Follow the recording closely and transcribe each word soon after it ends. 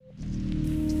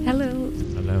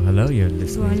Hello, you're You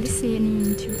are listening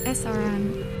listening to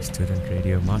SRM to Student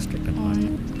Radio Maastricht and on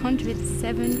Art.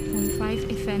 107.5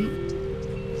 FM.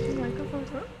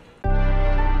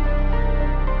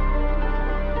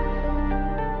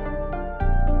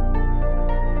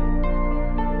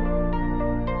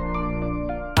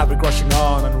 I've been crushing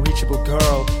on an unreachable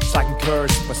girl, psychic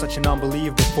cursed by such an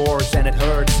unbelievable force, and it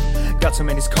hurts. Got so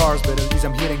many scars, but at least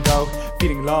I'm healing though.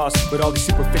 Feeling lost with all these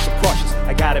superficial crushes.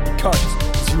 I gotta be cautious,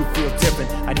 cause you feel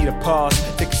different. I need a pause,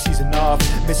 take a season off,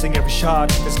 missing every shot.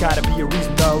 There's gotta be a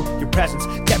reason though. Your presence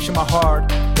capture my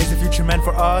heart. Is the future meant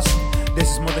for us?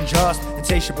 This is more than just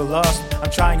insatiable lust.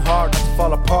 I'm trying hard not to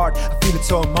fall apart. I feel it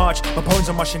so much, my bones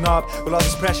are mushing up with all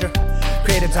this pressure.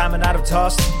 Create a diamond out of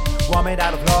dust, one made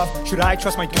out of love. Should I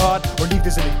trust my God or leave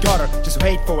this in the gutter? Just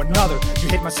wait for another. You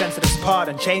hit my sensitive spot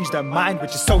and change their mind,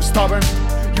 which is so stubborn.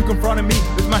 You confronted me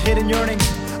with my hidden yearnings.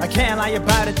 I can't lie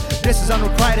about it, this is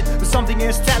unrequited. But something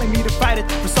is telling me to fight it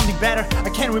for something better. I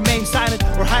can't remain silent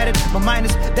or hide it. My mind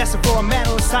is destined for a man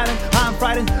who is silent. I'm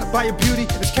frightened by your beauty,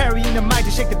 it's carrying the might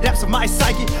to shake the depths of my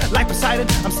psyche. Like Poseidon,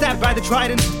 I'm stabbed by the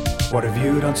trident. What have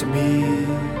you done to me?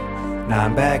 Now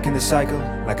I'm back in the cycle,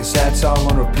 like a sad song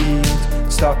on repeat.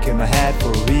 Stuck in my head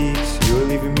for weeks, you're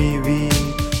leaving me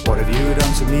weak. What have you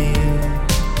done to me?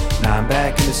 Now I'm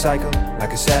back in the cycle,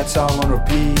 like a sad song on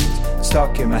repeat.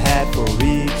 Stuck in my head for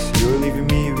weeks, you're leaving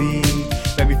me weak.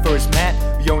 When we first met,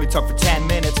 we only talked for 10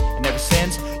 minutes. And ever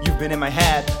since, you've been in my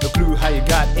head. No clue how you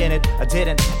got in it, I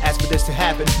didn't ask for this to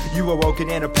happen. You awoke an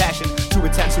inner passion, too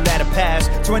intense to let it pass.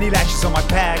 20 lashes on my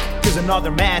back, cause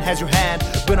another man has your hand.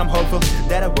 But I'm hopeful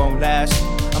that it won't last.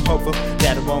 I'm hopeful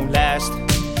that it won't last.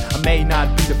 I may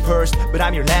not be the first, but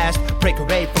I'm your last. Break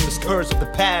away from the curse of the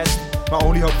past. My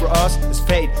only hope for us is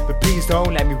fate, but please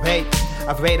don't let me wait.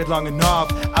 I've waited long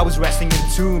enough, I was resting in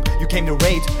the tomb. You came to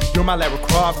raid, you're my Lara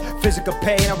Croft. Physical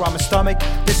pain around my stomach,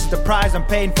 this is the price I'm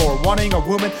paying for wanting a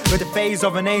woman with the face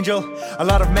of an angel. A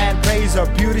lot of men praise her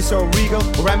beauty so regal.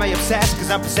 Or am I obsessed,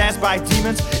 cause I'm possessed by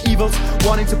demons, evils,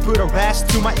 wanting to put a rest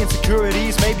to my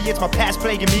insecurities. Maybe it's my past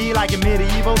plaguing me like a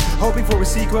medieval, hoping for a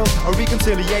sequel, a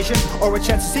reconciliation, or a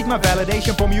chance to seek my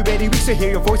validation from you. 80 weeks to hear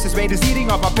your voices, weight is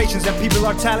eating off my patience. And people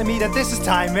are telling me that this is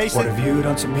time wasted. What have you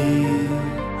done to me?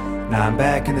 Now I'm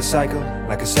back in the cycle,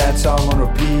 like a sad song on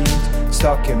repeat.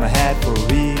 Stuck in my head for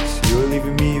weeks, you're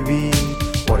leaving me weak.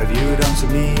 What have you done to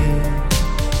me?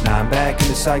 Now I'm back in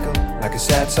the cycle, like a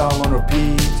sad song on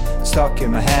repeat. Stuck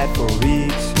in my head for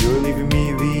weeks, you're leaving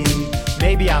me weak.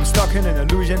 Maybe I'm stuck in an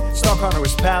illusion, stuck under a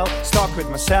spell, stuck with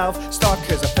myself, stuck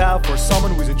cause I fell for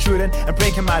someone who's intruding and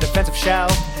breaking my defensive shell.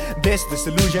 This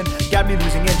disillusion got me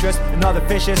losing interest in other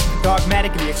fishes,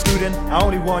 dogmatically excluding. I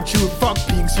only want you, fuck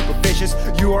being superstitious.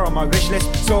 You are on my wish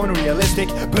list, so unrealistic,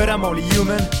 but I'm only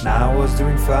human. Now I was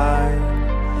doing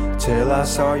fine, till I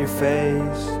saw your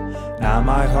face. Now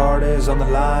my heart is on the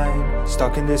line,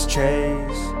 stuck in this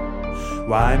chase.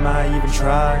 Why am I even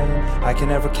trying? I can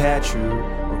never catch you,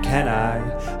 or can I?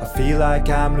 I feel like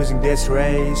I'm losing this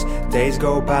race. Days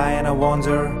go by and I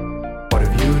wonder, what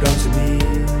have you done to me?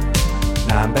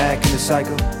 Now I'm back in the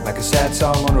cycle, like a sad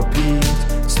song on repeat.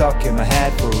 Stuck in my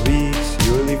head for weeks,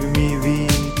 you're leaving me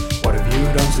weak. What have you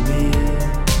done to me?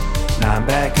 Now I'm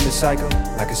back in the cycle,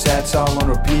 like a sad song on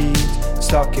repeat.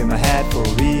 Stuck in my head for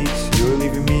weeks, you're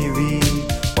leaving me weak.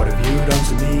 What have you done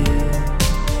to me?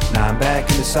 Now I'm back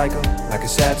in the cycle, like a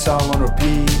sad song on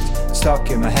repeat. Stuck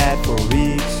in my head for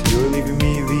weeks, you're leaving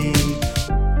me weak.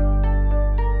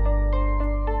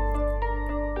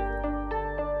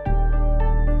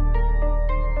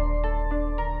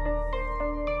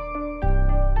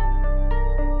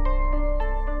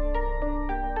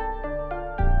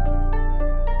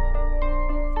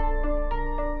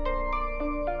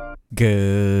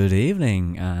 Good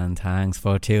evening and thanks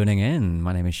for tuning in.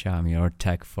 My name is Sham, your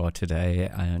tech for today,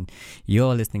 and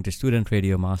you're listening to Student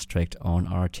Radio Maastricht on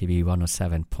RTV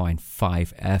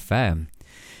 107.5 FM.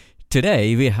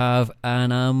 Today we have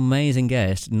an amazing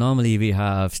guest. Normally we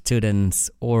have students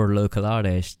or local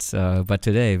artists, but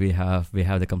today we have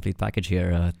the complete package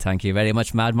here. Thank you very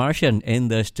much, Mad Martian, in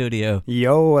the studio.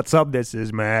 Yo, what's up? This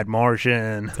is Mad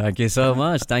Martian. Thank you so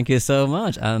much. Thank you so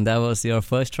much. And that was your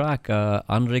first track,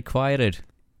 Unrequited.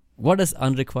 What does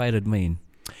unrequited mean?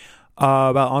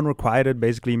 Well, unrequited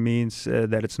basically means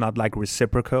that it's not like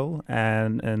reciprocal,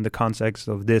 and in the context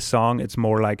of this song, it's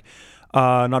more like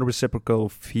not reciprocal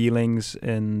feelings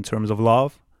in terms of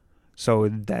love. So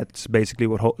that's basically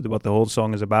what the whole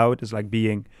song is about. Is like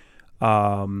being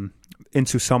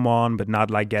into someone, but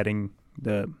not like getting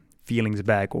the feelings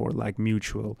back or like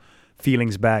mutual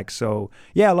feelings back. So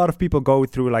yeah, a lot of people go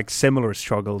through like similar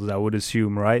struggles, I would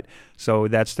assume, right? So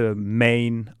that's the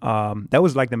main that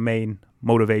was like the main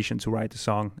motivation to write the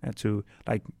song, and to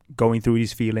like going through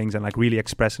these feelings and like really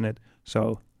expressing it.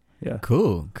 So yeah.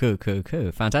 Cool.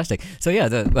 Fantastic. So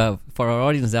yeah, for our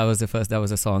audience, that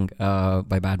was a song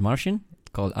by Mad Martian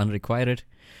called Unrequited.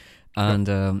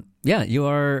 And yeah, you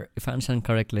are, if I understand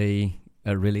correctly,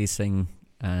 releasing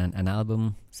an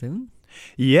album soon?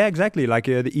 Yeah, exactly. Like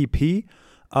the EP,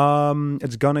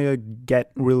 it's gonna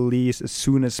get released as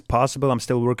soon as possible. I'm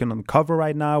still working on the cover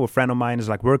right now. A friend of mine is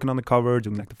like working on the cover,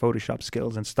 doing like the Photoshop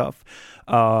skills and stuff.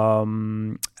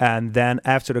 And then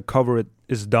after the cover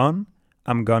is done,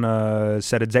 I'm gonna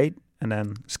set a date and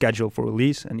then schedule for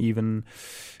release, and even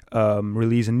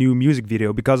release a new music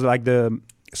video, because like the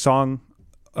song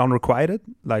Unrequited,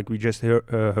 like we just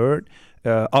heard,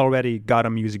 already got a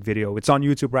music video. It's on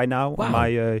YouTube right now. Wow. On my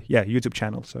YouTube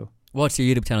channel. So what's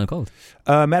your YouTube channel called?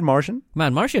 Mad Martian.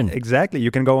 Mad Martian. Exactly.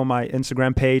 You can go on my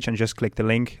Instagram page and just click the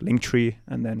link tree,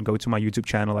 and then go to my YouTube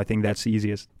channel. I think that's the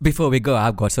easiest. Before we go,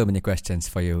 I've got so many questions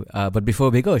for you. But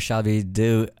before we go, shall we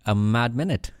do a Mad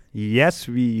Minute? Yes,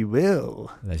 we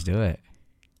will. Let's do it.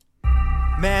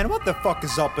 Man, what the fuck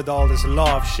is up with all this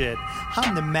love shit?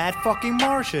 I'm the mad fucking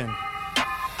Martian.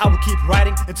 I will keep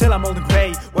writing until I'm old and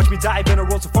grey. Watch me dive in a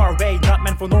world so far away. Not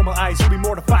meant for normal eyes, you'll be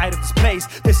mortified of this place.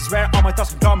 This is where all my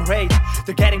thoughts conglomerate.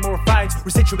 They're getting more refined.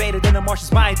 We're situated in a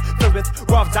Martian's mind, filled with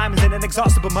rough diamonds and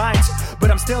inexhaustible minds.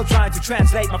 But I'm still trying to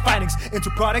translate my findings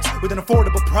into products with an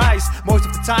affordable price. Most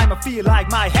of the time I feel like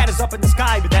my head is up in the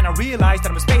sky, but then I realize that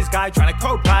I'm a space guy trying to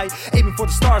cope by aiming for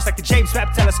the stars like the James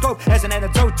Webb Telescope. As an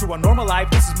antidote to a normal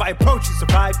life, this is my approach to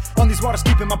survive on these waters,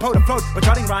 keeping my boat afloat by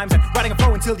jotting rhymes and writing a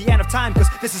flow until the end of time, cause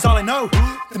this is all I know.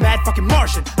 The mad fucking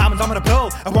Martian, I'm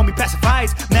indomitable, I won't be pacified.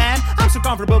 Man, I'm so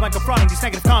comfortable when confronting these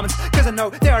negative comments, cause I know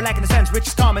they are lacking a sense which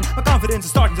is common. My confidence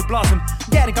is starting to blossom,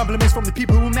 getting compliments from the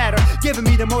people who matter, giving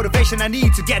me the motivation I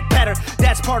need to get better.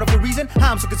 That's part of the reason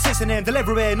I'm so consistent in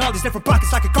delivering all these different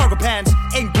buckets like a cargo pants.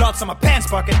 Ink blots on my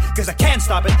pants bucket, cause I can't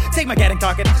stop it. Take my getting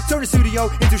talking, turn the studio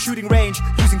into shooting range,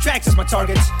 using tracks as my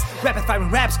targets. Rapid firing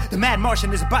raps, the Mad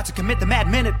Martian is about to commit the Mad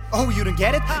Minute. Oh, you don't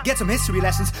get it? Get some history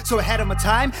lessons, so ahead of my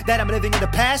time that I'm living in the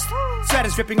past. Sweat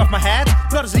is dripping off my hat,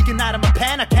 blood is leaking out of my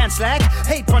pen, I can't slack.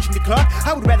 Hate punching the clock,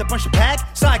 I would rather punch the bag.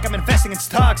 It's like I'm investing in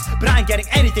stocks, but I ain't getting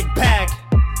anything back.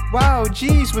 Wow,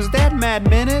 geez, was that Mad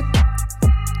Minute?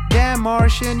 Damn,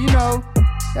 Martian, you know,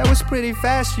 that was pretty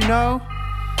fast, you know.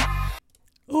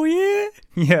 Oh yeah?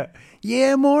 Yeah.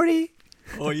 Yeah, Morty.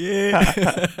 Oh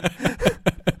yeah.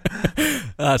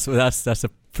 That's a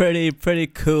pretty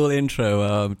cool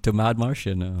intro to Mad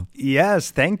Martian.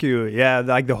 Yes, thank you. Yeah,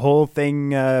 like the whole thing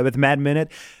with Mad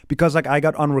Minute, because like I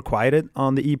got Unrequited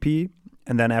on the EP,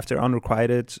 and then after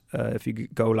Unrequited, if you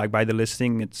go like by the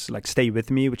listing, it's like Stay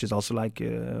With Me, which is also like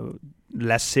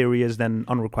less serious than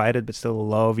Unrequited, but still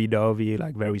lovey-dovey,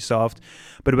 like very soft.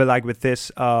 But like with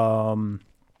this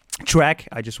track,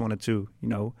 I just wanted to,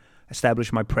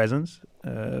 establish my presence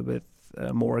with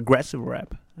more aggressive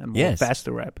rap and more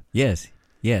faster rap. Yes.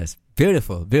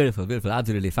 Beautiful.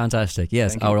 Absolutely fantastic.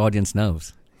 Yes, our audience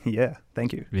knows. Yeah,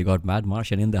 thank you. We got Mad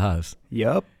Martian in the house.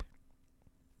 Yup.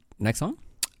 Next song?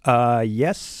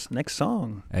 Yes, next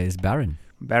song is Baron.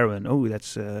 Baron. Oh,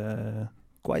 that's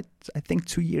quite, I think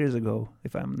 2 years ago,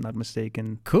 if I'm not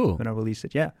mistaken. Cool. When I released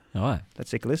it, yeah. All right.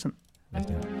 Let's take a listen. Let's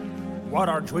do it. What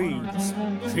are dreams?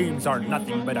 Dreams are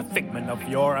nothing but a figment of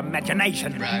your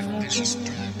imagination.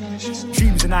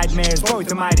 Dreams and nightmares,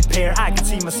 both a mighty pair. I can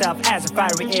see myself as a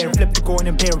fiery air. Flip the coin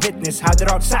and bear witness how the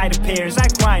dark side appears. I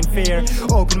cry in fear.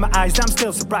 Open my eyes, I'm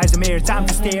still surprised I'm here. Time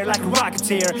to stare like a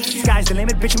rocketeer. Sky's the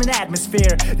limit, bitumen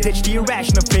atmosphere. Ditch the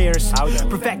irrational fears.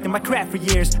 Perfecting my craft for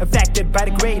years. Affected by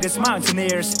the greatest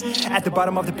mountaineers. At the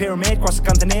bottom of the pyramid, cross the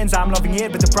continents, I'm loving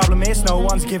it. But the problem is, no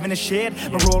one's giving a shit.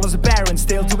 My role as a baron,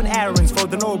 still doing errands for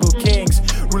the noble kings,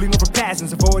 ruling over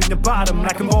peasants, avoiding the bottom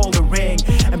like a molder ring.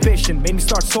 Ambition made me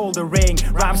start soldering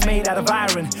rhymes made out of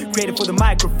iron, created for the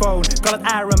microphone. Call it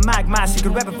iron magma,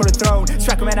 secret weapon for the throne.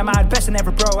 Strike when I'm out, best and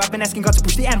ever pro. I've been asking God to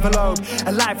push the envelope.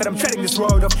 A life that I'm treading this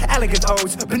road of elegant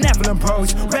oaths, benevolent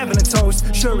prose, relevant toast.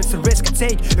 Sure, it's the risk I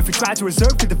take if we try to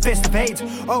reserve to the fist of hate.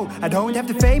 Oh, I don't have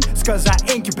the fame, it's cause I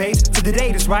incubate. So the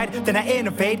date is right, then I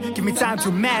innovate. Give me time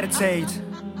to meditate.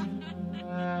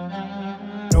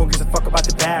 No one gives a fuck about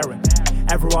the Baron.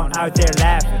 Everyone out there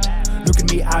laughing. Look at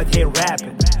me out here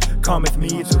rapping. Come with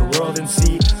me to the world and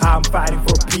see how I'm fighting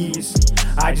for peace.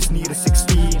 I just need a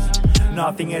 16.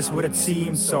 Nothing is what it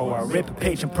seems, so I rip a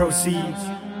page and proceed.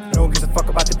 No one gives a fuck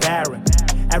about the Baron.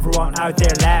 Everyone out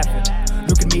there laughing.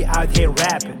 Look at me out here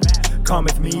rapping. Come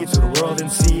with me to the world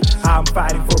and see how I'm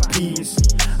fighting for peace.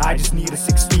 I just need a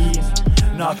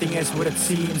 16. Nothing is what it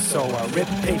seems, so I rip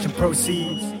the page and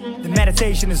proceed. The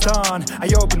meditation is done. I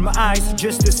open my eyes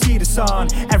just to see the sun.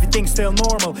 Everything's still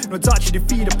normal, no touch of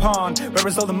defeat upon. Where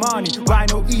is all the money? Why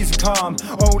no easy come?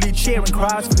 Only cheering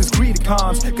crowds for this greedy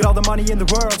cons. Got all the money in the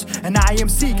world, and I am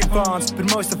seeking funds. But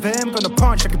most of them gonna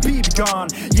punch like a BB gun.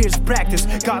 Years of practice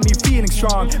got me feeling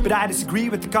strong, but I disagree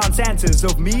with the consensus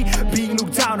of me being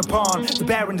looked down upon. The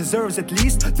Baron deserves at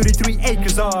least 33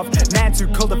 acres of land to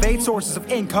cultivate sources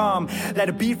of income. Let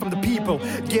it be from the people,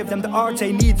 give them the art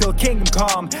they need till kingdom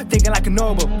come. Thinking like a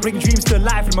noble, bringing dreams to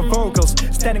life with my vocals.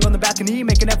 Standing on the balcony,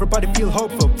 making everybody feel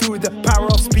hopeful. Through the power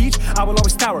of speech, I will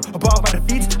always tower above my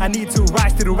defeats. I need to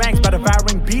rise to the ranks by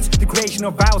devouring beats. The creation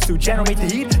of vowels to generate the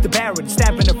heat. The Baron,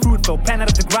 stamping a fruitful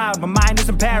planet of the ground. My mind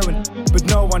isn't barren, but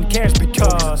no one cares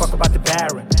because fuck about the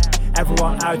Baron.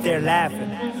 Everyone out there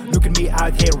laughing, look at me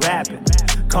out here rapping.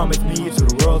 Come with me to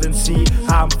the world and see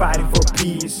how I'm fighting for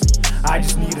peace. I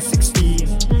just need a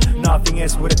 16. Nothing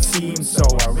is what it seems, so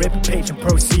I rip a page and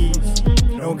proceed.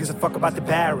 No one gives a fuck about the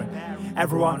Baron.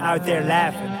 Everyone out there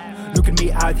laughing, look at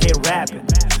me out here rapping.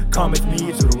 Come with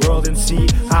me to the world and see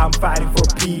how I'm fighting for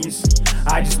peace.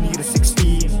 I just need a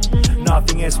 16.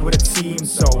 Nothing is what it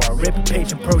seems, so I rip a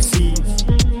page and proceed.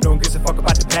 No one gives a fuck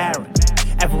about the Baron.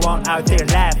 Everyone out there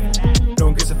laughing, no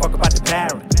one gives a fuck about the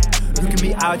Baron. Look at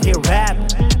me out here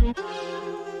rapping.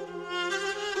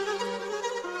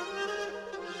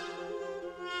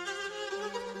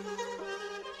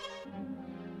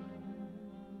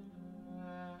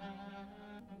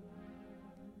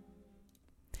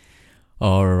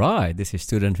 All right, this is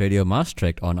Student Radio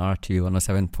Maastricht on RTU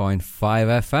 107.5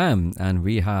 FM, and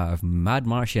we have Mad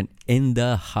Martian in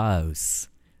the house.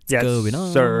 Yes, going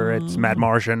on? sir, it's Mad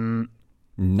Martian.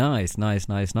 Nice.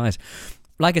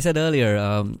 Like I said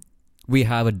earlier, we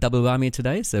have a double whammy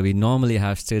today. So we normally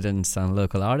have students and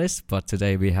local artists, but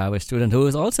today we have a student who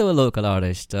is also a local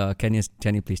artist. Can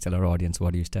you please tell our audience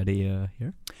what you study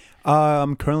here?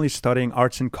 I'm currently studying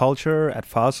arts and culture at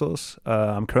FASOS.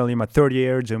 I'm currently in my third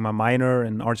year doing my minor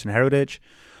in arts and heritage.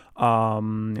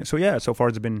 So far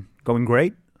it's been going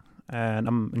great, and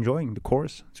I'm enjoying the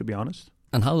course, to be honest.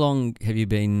 And how long have you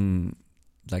been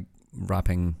like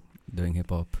rapping, doing hip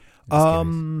hop?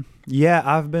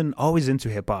 I've been always into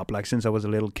hip hop, like since I was a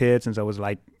little kid. Since I was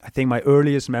like, I think my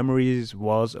earliest memories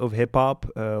was of hip hop.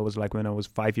 Was like when I was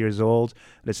 5 years old,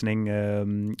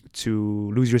 listening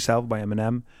to "Lose Yourself" by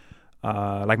Eminem.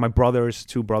 Like my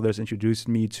two brothers introduced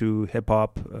me to hip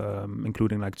hop,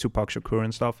 including like Tupac Shakur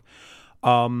and stuff.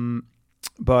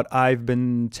 But I've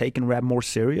been taking rap more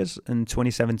serious in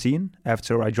 2017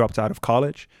 after I dropped out of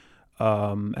college,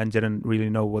 and didn't really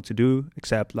know what to do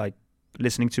except like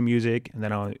listening to music. And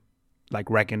then I like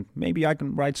reckoned maybe I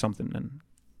can write something and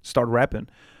start rapping.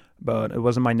 But it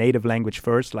wasn't my native language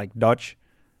first, like Dutch,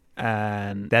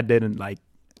 and that didn't like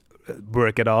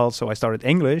work at all. So I started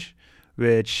English,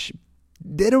 which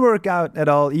didn't work out at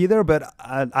all either. But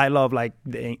I love like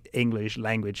the English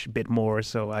language a bit more,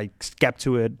 so I kept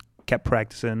to it, kept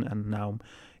practicing, and now I'm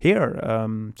here.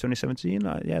 2017,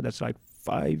 that's like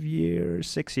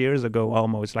 6 years ago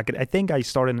almost. Like I think I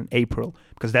started in April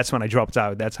because that's when I dropped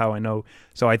out. That's how I know.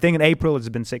 So I think in April it's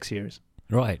been 6 years.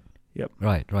 Right. Yep.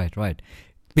 Right.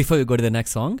 Before you go to the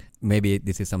next song, maybe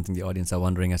this is something the audience are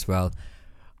wondering as well.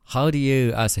 How do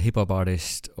you, as a hip hop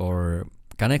artist, or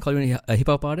can I call you a hip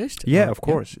hop artist? Yeah, of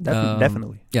course. Yeah.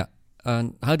 Definitely. Yeah.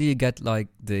 And how do you get like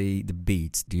the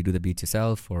beats? Do you do the beats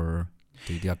yourself, or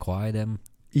do you acquire them?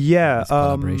 Yeah.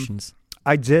 Collaborations.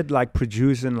 I did like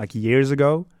producing like years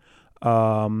ago,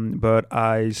 but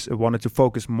I wanted to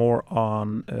focus more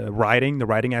on the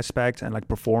writing aspect, and like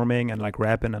performing and like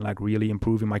rapping and like really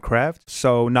improving my craft.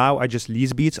 So now I just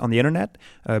lease beats on the internet,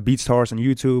 BeatStars on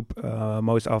YouTube,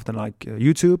 most often like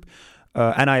YouTube.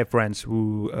 And I have friends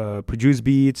who produce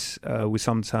beats. We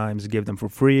sometimes give them for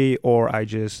free, or I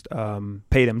just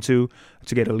pay them to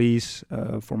get a lease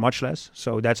for much less.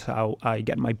 So that's how I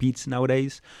get my beats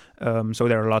nowadays. So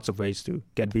there are lots of ways to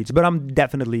get beats. But I'm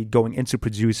definitely going into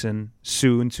producing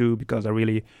soon too, because I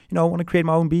really, want to create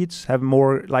my own beats, have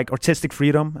more like artistic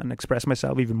freedom and express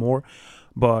myself even more.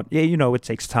 But yeah, it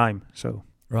takes time. So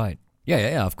right.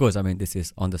 Yeah, of course. I mean, this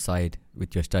is on the side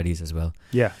with your studies as well.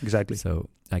 Yeah, exactly. So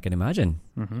I can imagine.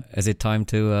 Mm-hmm. Is it time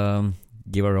to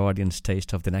give our audience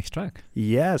taste of the next track?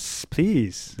 Yes,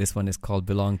 please. This one is called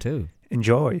Belong To.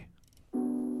 Enjoy.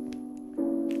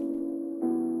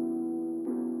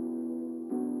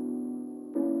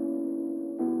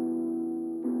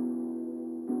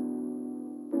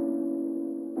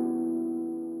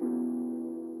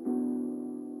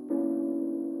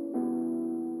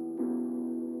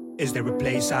 Is there a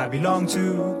place I belong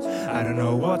to? I don't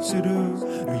know what to do.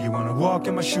 Do you wanna walk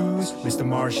in my shoes? Mr.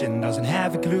 Martian doesn't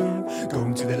have a clue.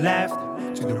 Going to the left,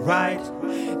 to the right,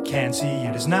 can't see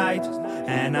it this night.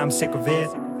 And I'm sick of it,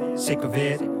 sick of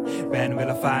it. When will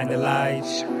I find the light?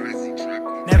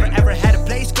 Never ever had a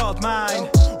place called mine.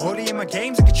 Only in my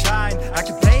games I can shine. I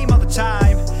can play 'em all the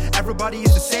time. Everybody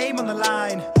is the same on the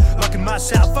line. Locking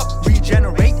myself up,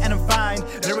 regenerate and I'm fine.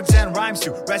 Lyrics and rhymes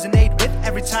to resonate with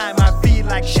every time I feel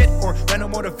like shit or when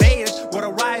I'm motivated. What I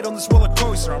ride on this roller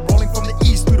coaster. I'm rolling from the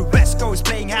east to the west coast,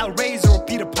 playing Hellraiser or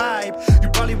Peter Pipe. You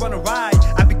probably wanna ride.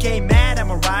 I became mad,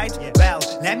 am I right? Well,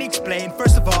 let me explain.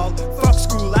 First of all, fuck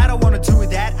school, I don't wanna do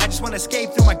that. I just wanna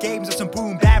escape through my games of some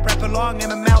boom bap. Rap along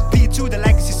MMLP2, the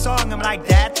legacy song, I'm like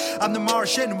that. I'm the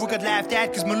Martian who got laughed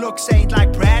at cause my looks ain't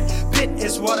like Brad Pitt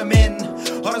is what I'm in.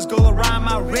 Hunters go around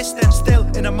my wrist and still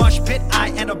in a mosh pit I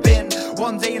end up in.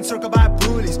 One day encircled by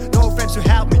bullies, no friends to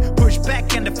help me push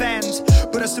back and defend.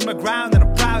 But I stood my ground and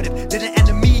I'm proud it. Didn't end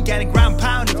in me getting ground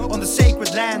pounded on the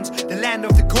sacred land, the land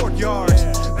of the courtyard,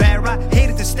 where I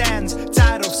hated to stand.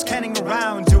 Tired of scanning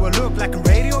around, do I look like a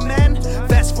radio man?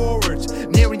 Fast forward,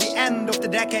 nearing the end of the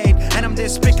decade, and I'm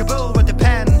despicable with the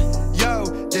pen. Yo,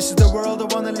 this is the world I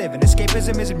wanna live in.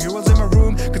 Escapism is murals in my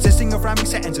room, consisting of rhyming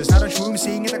sentences, not a shroom.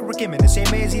 Seeing it like Rick Iman, the same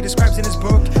way as he describes in his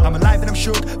book. I'm alive and I'm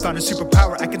shook, found a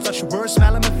superpower. I can touch the words,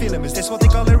 smell them and feel them. Is this what they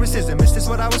call lyricism? Is this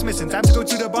what I was missing? Time to go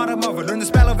to the bottom of it, learn the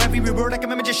spell of every word like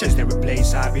I'm a magician. Is there a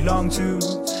place I belong to?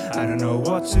 I don't know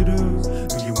what to do.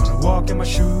 Do you wanna walk in my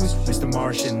shoes? Mr.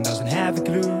 Martian doesn't have a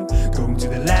clue. Going to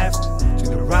the left, to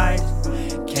the right,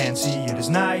 can't see it this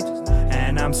night.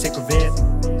 And I'm sick of it,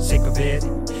 sick of it.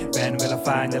 When will I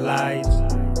find the light?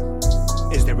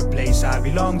 Is there a place I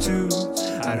belong to?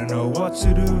 I don't know what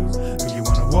to do. Do you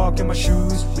wanna walk in my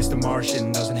shoes? Mr.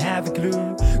 Martian doesn't have a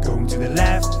clue. Going to the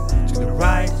left, to the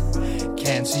right,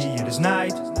 can't see it this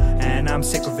night. And I'm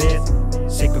sick of it,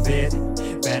 sick of it.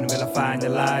 When will I find the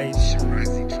light?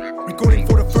 Recording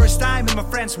for the first time in my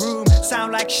friend's room.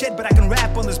 Sound like shit, but I can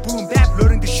rap on this boom bap.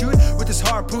 Learning to shoot with this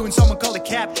harpoon. Someone call it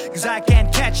cap, cause I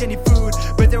can't catch any food.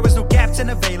 But there was no captain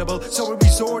available, so we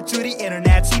resort to the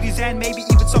internet. CDs and maybe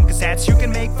even some cassettes. You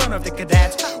can make fun of the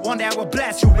cadets. One day I will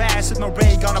blast your ass with my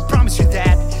ray gun, I promise you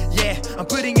that. Yeah, I'm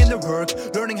putting in the work,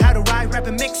 learning how to write, rap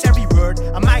and mix every word.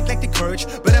 I might lack the courage,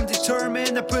 but I'm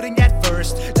determined at putting that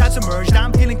first. That's emerged,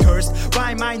 I'm feeling cursed.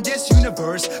 Why mind this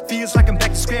universe? Feels like I'm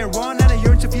back to square one and I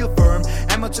yearn to feel firm.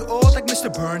 Am I too old like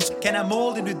Mr. Burns? Can I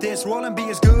mold into this role and be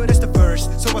as good as the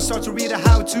first? So I start to read a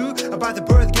how-to about the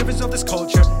birth givers of this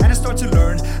culture, and I start to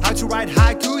learn how to write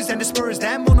haikus and disperse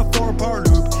them on a 4-bar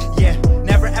loop. Yeah,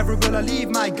 never ever will I leave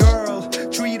my girl.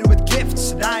 Treat her with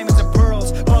gifts, diamonds and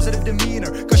pearls. Positive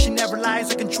demeanor, cause she never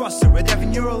lies. I can trust her with every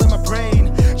neural in my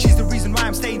brain. She's the reason why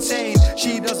I'm staying sane.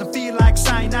 She doesn't feel like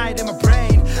cyanide in my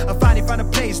brain. I finally found a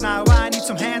place now. I need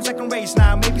some hands I can raise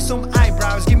now. Maybe some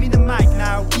eyebrows, give me the mic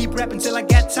now. Keep rapping till I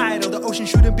get titled. The ocean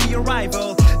shouldn't be your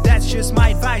rival. That's just my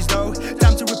advice though.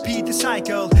 Time to repeat the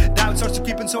cycle. Doubt starts to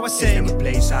creep and so I sing. Is there a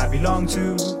place I belong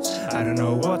to? I don't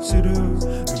know what to do.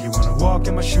 Do you wanna walk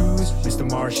in my shoes? Mr.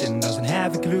 Martian doesn't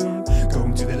have a clue.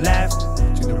 Going to the left,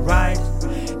 to the right,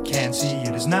 can't see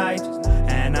it this night.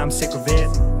 And I'm sick of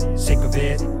it, sick of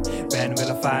it. When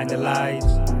will I find the light?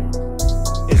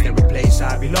 Is there a place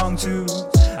I belong to?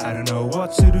 I don't know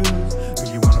what to do.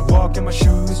 Do you wanna walk in my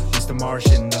shoes? Mr.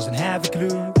 Martian doesn't have a clue.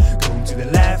 Going to the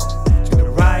left, to the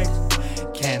right,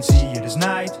 can't see it this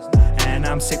night. And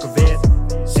I'm sick of it,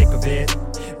 sick of it.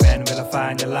 When will I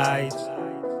find the light?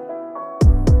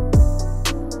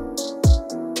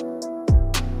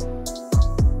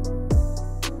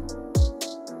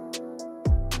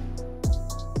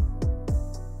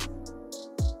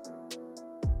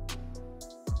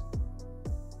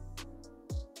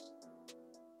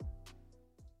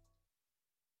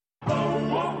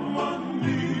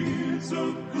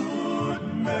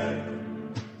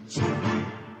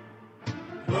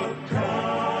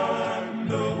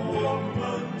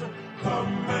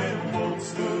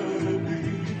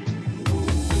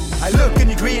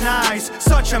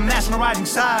 Such a mesmerizing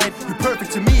side. You're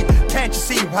perfect to me, can't you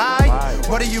see why?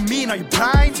 What do you mean, are you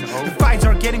blind? The fights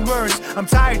are getting worse. I'm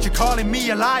tired, you're calling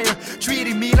me a liar,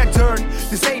 treating me like dirt.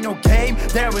 This ain't no game,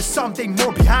 there is something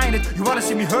more behind it. You wanna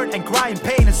see me hurt and cry in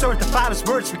pain, insert the father's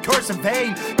words, we curse in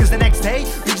vain. Cause the next day,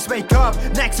 we just wake up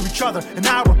next to each other in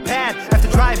our bed, after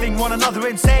driving one another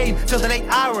insane till the late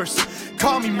hours.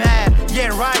 Call me mad, yeah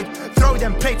right. Throw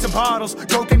them plates and bottles,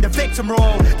 go claim the victim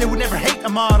role. They would never hate a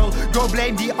model, go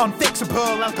blame the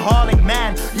unfixable alcoholic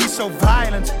man. He's so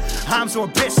violent, I'm so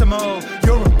abysmal.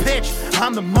 You're a bitch,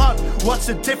 I'm the mud. What's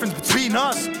the difference between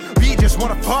us? We just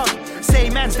wanna fuck.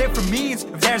 same man's different means.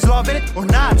 If there's love in it or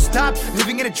not, stop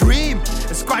living in a dream.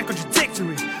 It's quite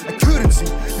contradictory. I couldn't see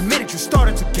the minute you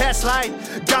started to gaslight.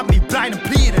 Got me blind and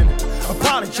bleeding,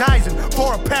 apologizing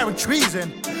for apparent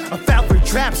treason. I fell for your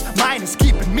traps, mine is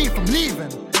keeping me from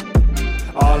leaving.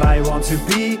 All I want to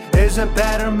be is a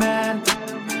better man.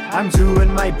 I'm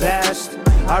doing my best.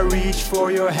 I reach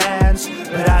for your hands,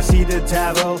 but I see the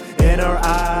devil in her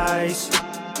eyes.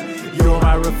 You're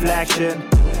my reflection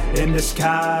in the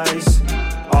skies.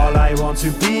 All I want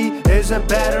to be is a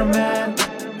better man.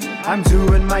 I'm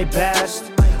doing my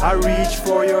best. I reach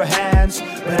for your hands,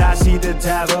 but I see the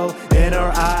devil in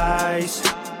her eyes.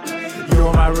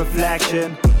 You're my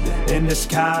reflection in the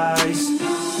skies.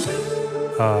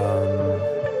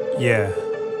 Yeah.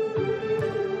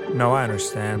 No, I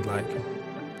understand. Like,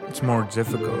 it's more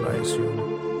difficult, I assume.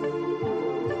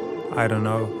 I don't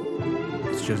know.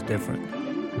 It's just different.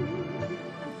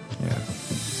 Yeah.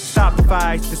 Stop the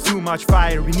fights, there's too much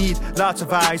fire. We need lots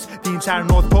of ice. The entire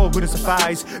North Pole wouldn't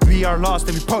suffice. We are lost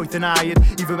and we both deny it.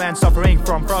 Even when suffering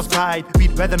from frostbite,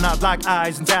 we'd rather not lock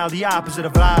eyes and tell the opposite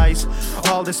of lies.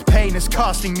 All this pain is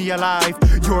costing me a life.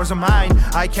 Yours or mine,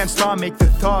 I can't stomach the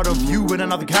thought of you and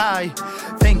another guy.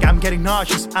 Think I'm getting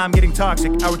nauseous, I'm getting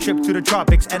toxic. Our trip to the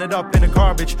tropics ended up in a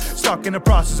garbage. Stuck in the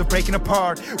process of breaking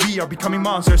apart. We are becoming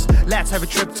monsters. Let's have a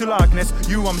trip to Loch Ness.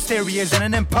 You are mysterious and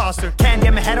an imposter. Can't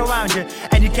get my head around you,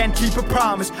 and you can't keep a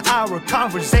promise. Our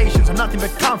conversations are nothing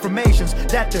but confirmations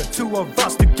that the two of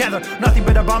us together, nothing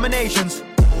but abominations.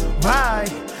 Why?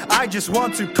 I just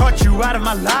want to cut you out of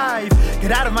my life.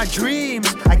 Get out of my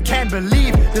dreams. I can't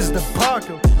believe this is the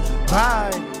debacle. Why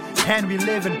can't we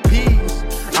live in peace?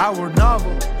 Our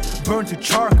novel burned to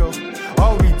charcoal.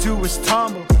 All we do is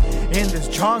tumble in this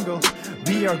jungle.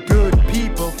 We are good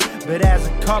people, but as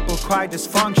a couple quite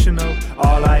dysfunctional.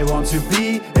 All I want to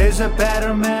be is a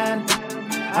better man.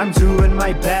 I'm doing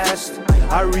my best.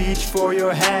 I reach for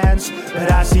your hands,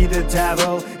 but I see the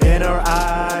devil in her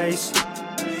eyes.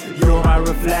 You're my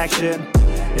reflection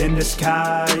in the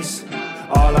skies.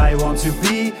 All I want to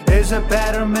be is a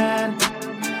better man.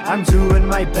 I'm doing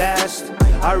my best.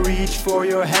 I reach for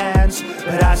your hands,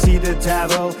 but I see the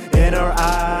devil in her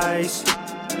eyes.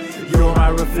 You're my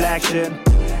reflection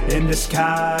in the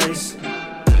skies.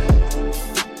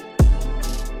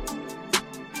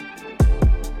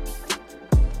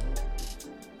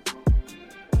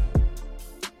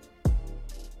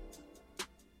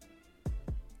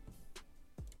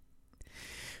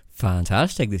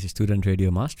 Fantastic. This is Student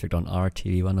Radio Maastricht on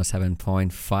RTV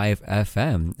 107.5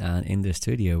 FM. And in the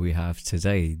studio we have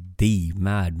today the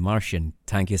Mad Martian.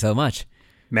 Thank you so much.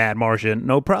 Mad Martian,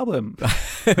 no problem.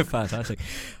 Fantastic.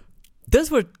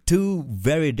 Those were two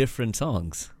very different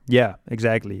songs. Yeah,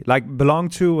 exactly. Like Belong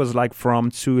To was like from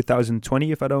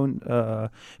 2020, if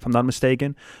I'm not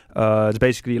mistaken. It's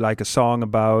basically like a song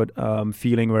about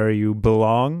feeling where you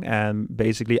belong, and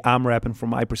basically I'm rapping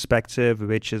from my perspective,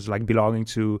 which is like belonging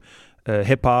to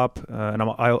hip hop, and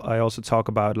I also talk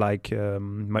about like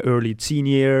my early teen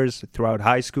years throughout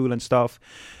high school and stuff,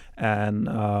 and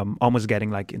almost getting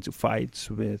like into fights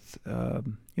with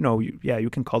you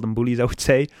can call them bullies, I would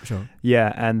say. Sure.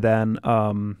 Yeah, and then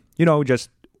just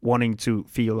wanting to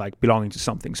feel like belonging to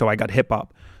something. So I got hip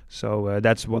hop. So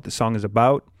that's what the song is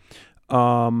about.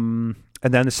 And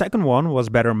then the second one was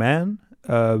Better Man,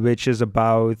 which is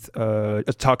about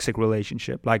a toxic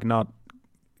relationship, like not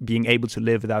being able to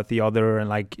live without the other and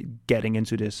like getting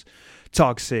into this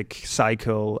toxic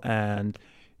cycle. And,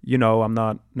 I'm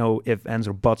not no ifs, ands,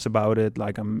 or buts about it.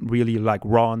 Like I'm really like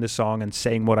raw in the song and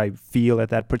saying what I feel at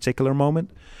that particular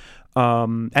moment.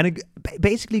 And it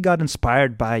basically got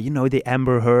inspired by, the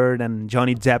Amber Heard and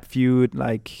Johnny Depp feud,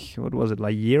 like, what was it,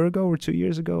 like a year ago or 2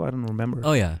 years ago? I don't remember.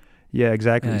 Oh, yeah. Yeah,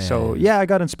 exactly. Yeah, I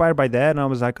got inspired by that, and I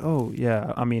was like, oh,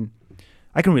 yeah, I mean,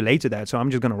 I can relate to that, so I'm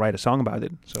just going to write a song about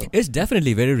it. So it's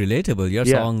definitely very relatable. Your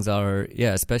songs are,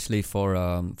 especially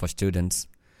for students.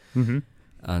 Mm-hmm.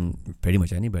 And pretty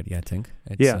much anybody, I think.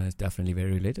 It's definitely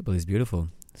very relatable. It's beautiful.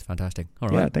 It's fantastic. All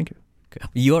right. Yeah, thank you.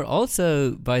 You're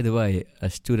also, by the way, a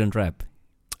student rep.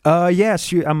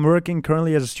 Yes, I'm working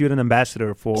currently as a student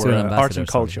ambassador for arts and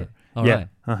culture. All right.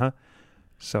 Uh-huh.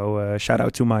 So shout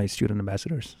out to my student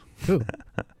ambassadors. Cool.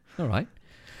 All right.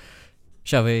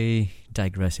 Shall we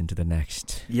digress into the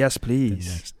next? Yes,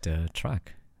 please. The next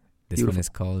track. This Beautiful. one is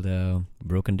called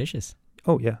Broken Dishes.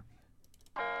 Oh, yeah.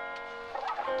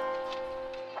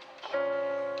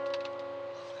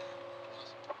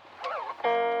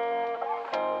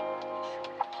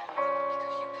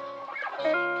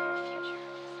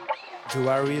 Do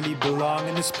I really belong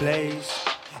in this place?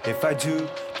 If I do,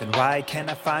 then why can't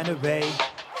I find a way?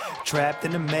 trapped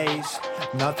in a maze.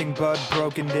 Nothing but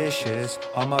broken dishes.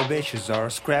 All my wishes are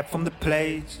scrapped from the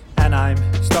plates. And I'm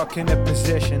stuck in a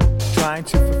position, trying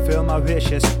to fulfill my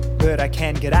wishes, but I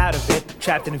can't get out of it.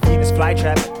 Trapped in a Venus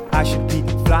flytrap. I should be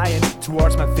flying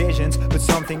towards my visions, but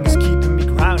something is keeping me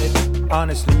grounded.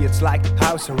 Honestly, it's like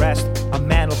house arrest, a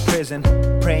mental prison.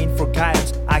 Praying for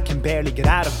guidance, I can barely get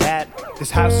out of that. This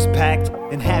house is packed,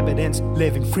 inhabitants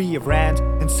living free of rent.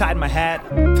 Inside my head,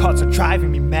 thoughts are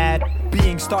driving me mad.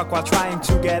 Being stuck while trying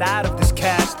to get out of this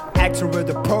cast. Actor with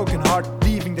a broken heart,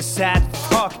 leaving the sad.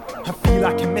 Fuck, I feel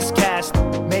like a miscast.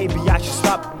 Maybe I should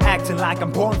stop acting like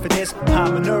I'm born for this.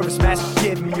 I'm a nervous mess,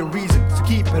 give me a reason to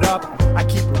keep it up. I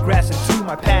keep regressing to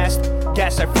my past.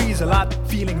 Guess I freeze a lot,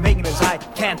 feeling weightless, I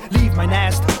can't leave my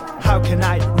nest. How can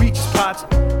I reach a spot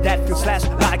that feels less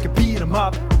like a beat 'em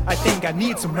up? I think I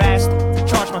need some rest to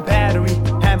charge my battery.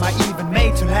 Am I even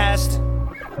made to last?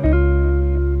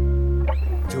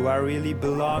 Do I really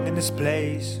belong in this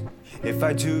place? If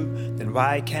I do, then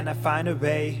why can't I find a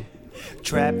way?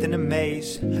 Trapped in a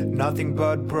maze, nothing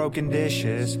but broken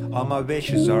dishes. All my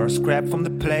wishes are scrapped from the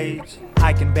plates.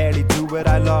 I can barely do what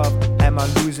I love. Am I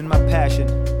losing my passion?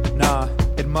 Nah,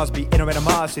 it must be inner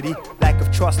animosity, lack of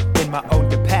trust in my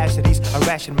own capacities. I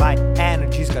ration my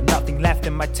energies, got nothing left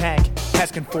in my tank.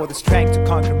 Asking for the strength to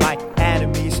conquer my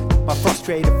enemies. My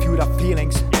frustrated, fueled up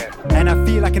feelings. And I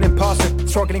feel like an imposter,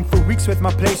 struggling for weeks with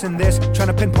my place in this. Trying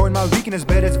to pinpoint my weakness,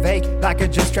 but it's vague, like I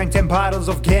just drank 10 bottles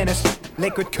of Guinness.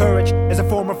 Liquid courage is a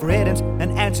form of riddance,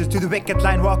 an answer to the wicked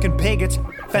line walking bigots.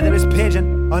 Featherless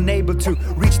pigeon, unable to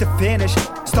reach the finish.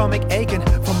 Stomach aching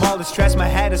from all the stress, my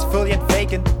head is full yet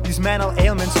vacant. These mental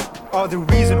ailments are the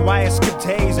reason why I skipped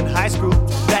days in high school.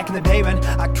 Back in the day when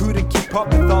I couldn't keep up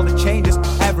with all the changes.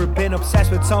 Ever been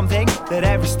obsessed with something that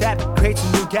every step creates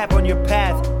a new gap on your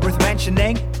path? Worth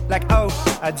mentioning? Like, oh,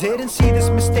 I didn't see this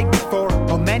mistake before.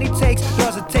 How many takes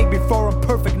does it take before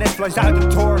imperfectness flies out the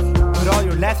door? But all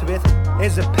you're left with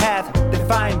is a path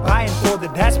defined by and for the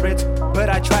desperate. But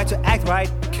I try to act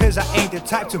right, cause I ain't the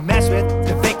type to mess with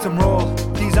the victim role.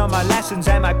 These are my lessons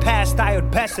and my past, I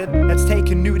would best it. Let's take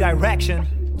a new direction.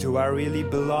 Do I really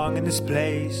belong in this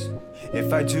place?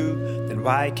 If I do, then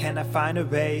why can't I find a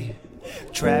way?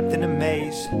 Trapped in a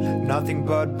maze, nothing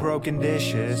but broken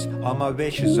dishes. All my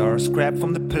wishes are scrapped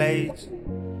from the plates.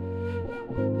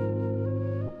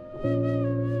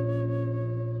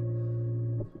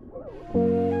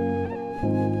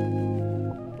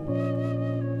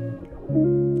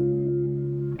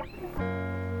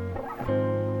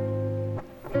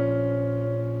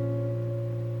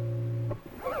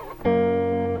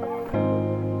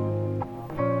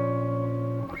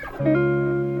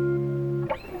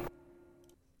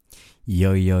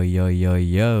 Yo, yo, yo, yo,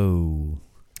 yo.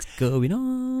 What's going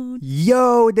on?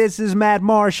 Yo, this is Mad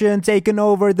Martian taking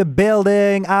over the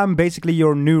building. I'm basically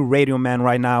your new radio man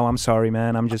right now. I'm sorry,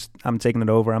 man. I'm taking it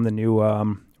over. I'm the new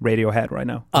radio head right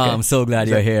now. Okay. I'm so glad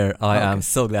you're here. I am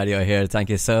so glad you're here. Thank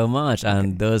you so much.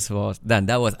 And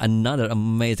that was another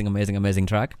amazing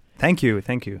track. Thank you.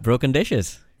 Broken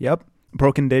Dishes. Yep.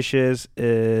 Broken Dishes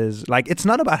is like, it's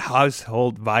not about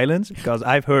household violence, because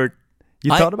I've heard.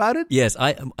 You thought about it? Yes.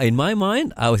 In my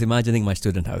mind, I was imagining my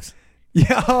student house.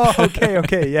 Yeah. Oh,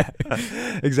 okay. Yeah.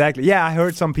 Exactly. Yeah. I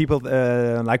heard some people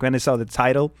like when they saw the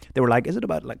title, they were like, "Is it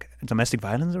about like domestic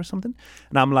violence or something?"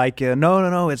 And I'm like,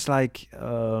 "No. It's like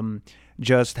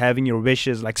just having your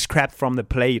wishes like scrapped from the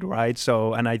plate, right?"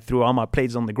 So, and I threw all my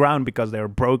plates on the ground because they were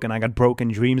broken. I got broken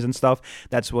dreams and stuff.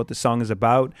 That's what the song is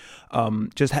about.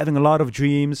 Just having a lot of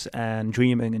dreams and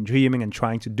dreaming and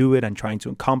trying to do it and trying to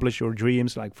accomplish your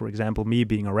dreams. Like, for example, me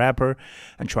being a rapper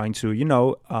and trying to,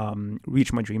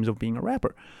 reach my dreams of being a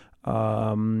rapper.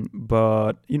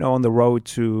 But, on the road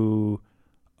to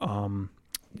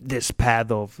this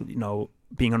path of,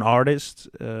 being an artist,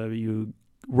 you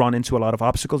run into a lot of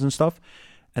obstacles and stuff,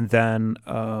 and then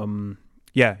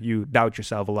you doubt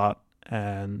yourself a lot,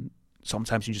 and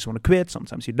sometimes you just want to quit,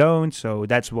 sometimes you don't. So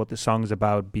that's what the song is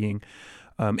about, being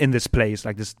in this place,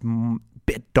 like this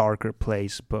bit darker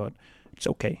place, but it's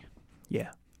okay.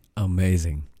 Yeah.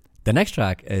 Amazing. The next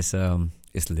track is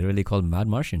literally called Mad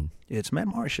Martian. It's Mad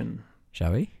Martian.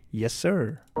 Shall we? Yes,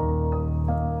 sir.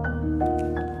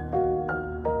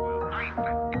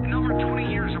 In over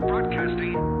 20 years of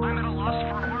broadcasting, I'm at a loss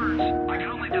for words. I can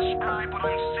only describe what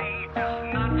I see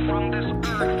as not from this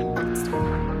earth.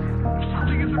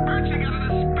 Something is emerging out of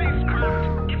this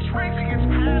spacecraft. It's raising its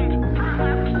hand.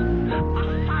 Perhaps a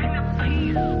sign of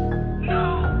peace. No,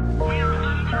 we're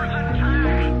under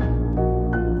attack.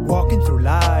 Walking through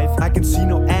life, I can see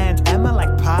no end. Am I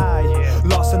like pie?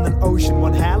 Lost in an ocean,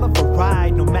 one hell of a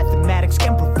ride. No mathematics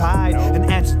can provide an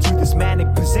answer to this this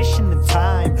manic position in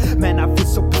time. Man, I feel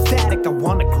so pathetic, I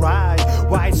wanna cry.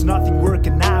 Why is nothing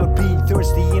working out? Being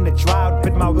thirsty in a drought,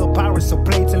 but my willpower is so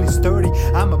blatantly sturdy.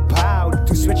 I'm about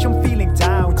to switch from feeling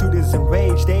down to this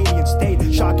enraged alien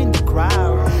state, shocking the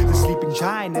crowd. The sleeping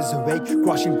giant is awake,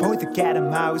 crushing both the cat and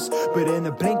mouse. But in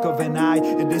a blink of an eye,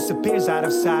 it disappears out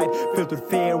of sight. Filled with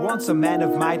fear, once a man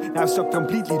of might, now sucked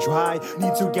completely dry.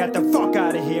 Need to get the fuck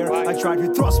out of here. I tried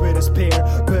to thrust with a spear,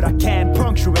 but I can't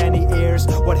puncture any ears.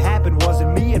 What happened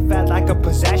wasn't me, it felt like a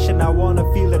possession. I wanna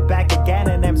feel it back again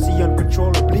and MC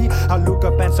uncontrollably. I look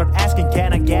up and start asking,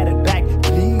 can I get it back,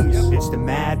 please? It's the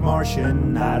mad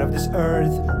Martian out of this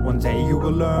earth. One day you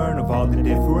will learn of all the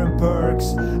different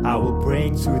perks I will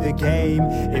bring to the game.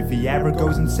 If he ever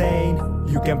goes insane,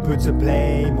 you can put the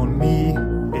blame on me.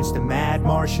 It's the mad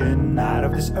Martian out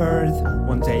of this earth.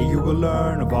 One day you will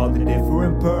learn of all the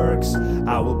different perks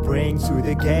I will bring to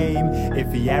the game.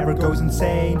 If he ever goes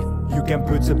insane, you can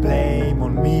put the blame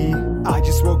on me. I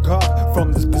just woke up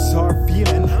from this bizarre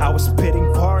feeling. I was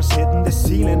spitting bars, hitting the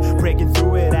ceiling, breaking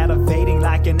through it, elevating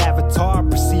like an avatar,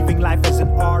 perceiving life as an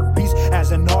art piece,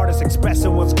 as an artist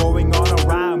expressing what's going on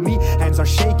around me. Hands are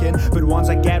shaking, but once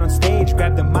I get on stage,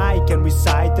 grab the mic and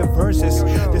recite the verses.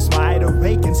 This mind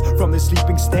awakens from the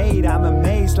sleeping state. I'm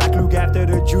amazed, like Luke after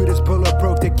the Judas bullet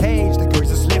broke the cage. The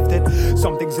curse is lifted,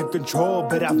 something's in control,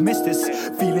 but I've missed this.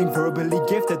 Feeling verbally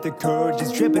gifted, the courage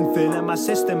is dripping, filling my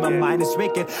system. My mind is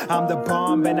wicked, I'm the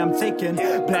bomb and I'm ticking,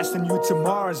 blasting you to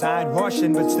Mars. I ain't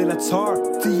Russian, but still it's hard.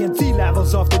 TNT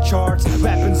levels off the charts,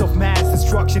 weapons of mass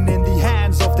destruction in the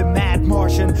hands of the mad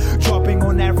Martian, dropping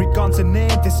on every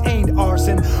continent. This ain't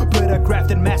arson, but a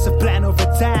crafted massive plan of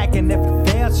attack, and if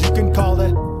it fails, you can call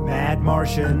it mad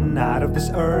Martian out of this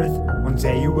earth. One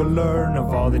day you will learn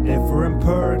of all the different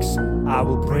perks I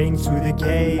will bring to the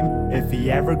game. If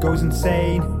he ever goes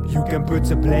insane, you can put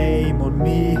the blame on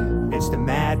me. It's the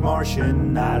mad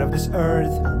Martian out of this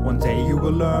earth. One day you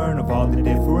will learn of all the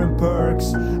different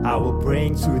perks I will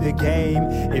bring to the game.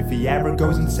 If he ever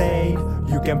goes insane,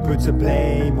 you can put the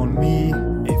blame on me.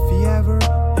 If he ever,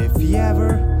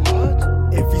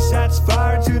 if he sets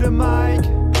fire to the mic,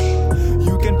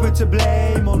 you can put the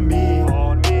blame on me.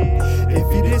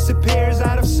 If he disappears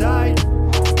out of sight,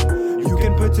 you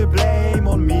can put the blame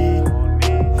on me.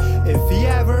 If he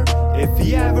ever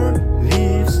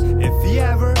leaves,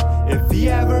 if he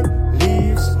ever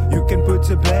leaves, you can put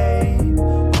the blame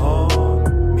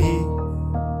on me.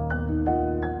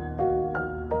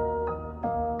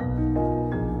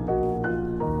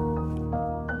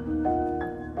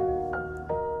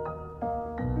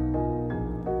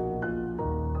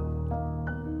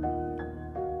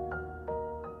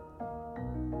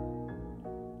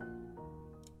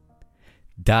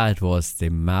 That was the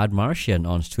Mad Martian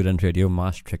on Student Radio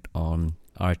Maastricht on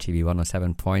RTV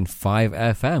 107.5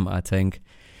 FM. I think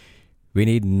we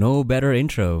need no better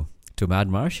intro to Mad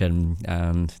Martian.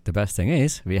 And the best thing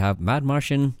is, we have Mad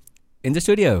Martian in the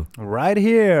studio. Right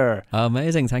here.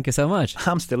 Amazing. Thank you so much.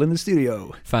 I'm still in the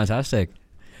studio. Fantastic.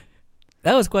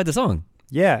 That was quite the song.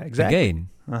 Yeah, exactly.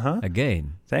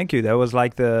 Again. Thank you. That was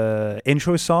like the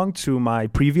intro song to my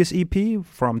previous EP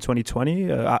from 2020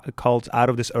 called Out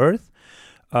of This Earth.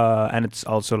 And it's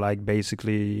also like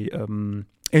basically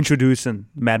introducing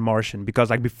Mad Martian, because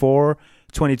like before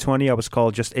 2020 I was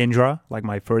called just Indra, like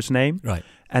my first name. Right.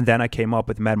 And then I came up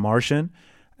with Mad Martian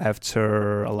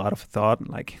after a lot of thought.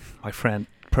 Like my friend,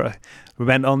 we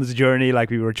went on this journey, like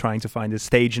we were trying to find a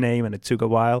stage name and it took a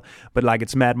while. But like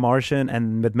it's Mad Martian,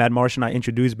 and with Mad Martian I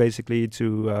introduced basically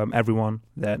to everyone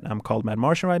that I'm called Mad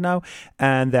Martian right now.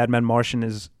 And that Mad Martian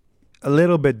is a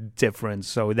little bit different.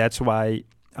 So that's why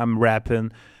I'm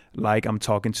rapping like I'm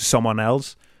talking to someone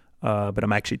else, but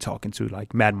I'm actually talking to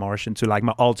like Mad Martian, to like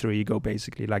my alter ego,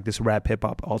 basically, like this rap hip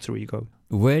hop alter ego.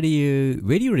 Where do you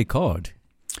record?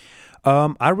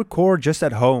 I record just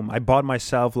at home. I bought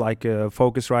myself like a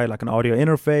Focusrite, like an audio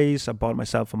interface. I bought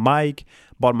myself a mic,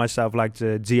 bought myself like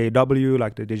the DAW,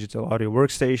 like the digital audio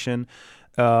workstation,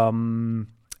 and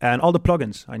all the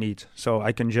plugins I need. So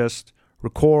I can just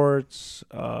record,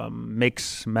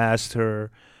 mix,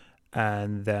 master,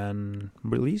 and then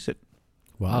release it.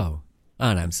 Wow.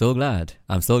 And I'm so glad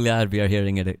we are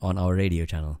hearing it on our radio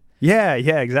channel. Yeah,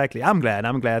 exactly. I'm glad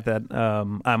that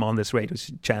I'm on this radio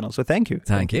channel. So thank you.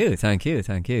 Thank you. Should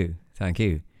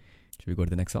we go to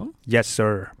the next song? Yes,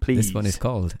 sir. Please. This one is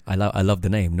called, I love the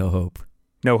name, No Hope.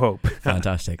 No Hope.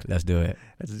 Fantastic. Let's do it.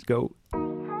 Let's go.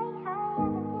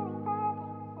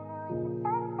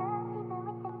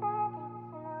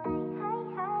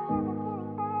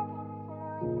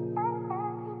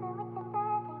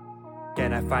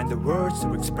 can I find the words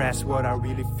to express what I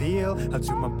really feel? I'll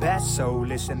do my best, so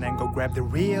listen and go grab the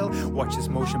reel. Watch this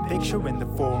motion picture in the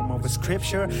form of a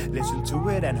scripture. Listen to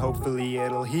it and hopefully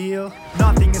it'll heal.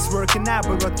 Nothing is working out,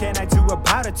 but what can I do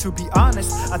about it? To be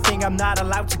honest, I think I'm not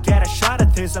allowed to get a shot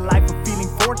at this. A life of feeling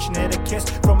fortunate, a kiss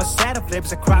from a set of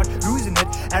lips, a crowd losing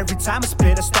it. Every time I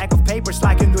split a stack of papers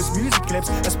like in those music clips.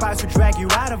 A spouse to drag you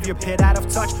out of your pit, out of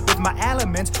touch with my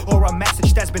elements, or a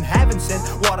message that's been heaven sent.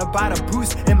 What about a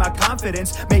boost in my confidence?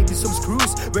 Maybe some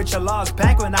screws which I lost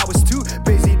back when I was too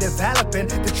busy developing.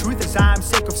 The truth is I'm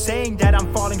sick of saying that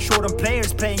I'm falling short on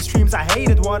players, playing streams I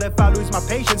hated. What if I lose my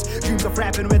patience? Dreams of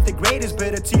rapping with the greatest,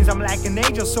 but it seems I'm lacking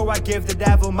angels. So I give the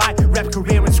devil my rap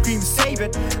career and scream save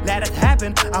it. Let it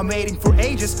happen, I'm waiting for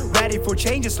ages, ready for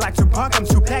changes like Tupac. I'm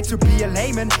too packed to be a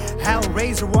layman.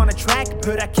 Hellraiser on a track,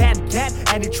 but I can't get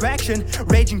any traction.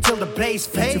 Raging till the blaze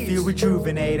fades. To feel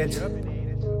rejuvenated.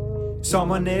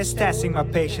 Someone is testing my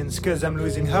patience, cause I'm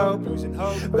losing hope.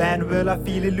 When will I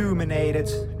feel illuminated?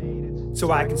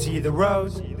 So I can see the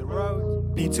road.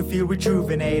 Need to feel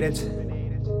rejuvenated.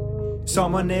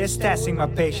 Someone is testing my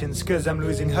patience, cause I'm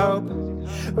losing hope.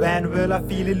 When will I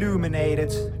feel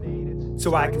illuminated?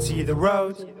 So I can see the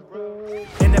road.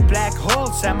 In the black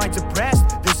holes, am I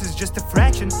depressed? This is just a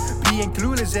fraction. Being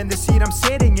clueless in the seat I'm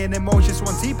sitting in. Emotions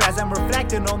run deep as I'm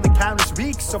reflecting on the countless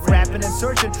weeks of rapping and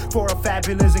searching for a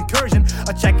fabulous incursion.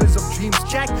 A checklist of dreams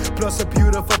checked, plus a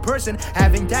beautiful person.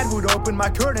 Having that would open my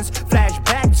curtains. Flash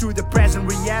back to the present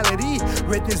reality.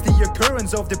 Witness the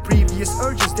occurrence of the previous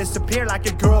urges disappear like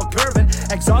a girl curving.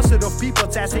 Exhausted of people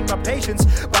testing my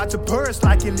patience. About to burst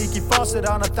like a leaky faucet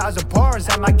on 1,000 bars.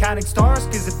 Am I counting stars?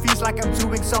 Cause it feels like I'm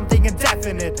doing something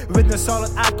indefinite with no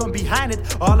solid outcome behind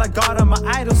it. All I got are my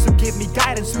idols to give me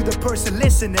guidance to the person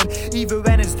listening. Even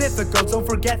when it's difficult, don't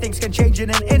forget things can change in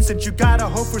an instant. You gotta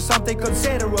hope for something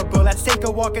considerable. Let's take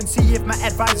a walk and see if my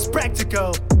advice is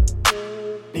practical.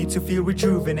 Need to feel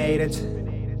rejuvenated.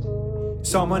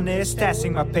 Someone is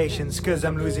testing my patience, cause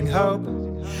I'm losing hope.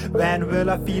 When will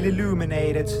I feel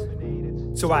illuminated?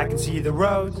 So I can see the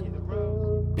road.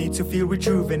 Need to feel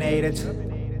rejuvenated.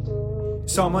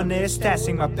 Someone is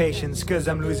testing my patience, cause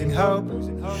I'm losing hope.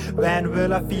 When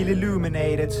will I feel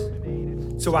illuminated?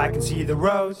 So I can see the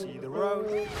road.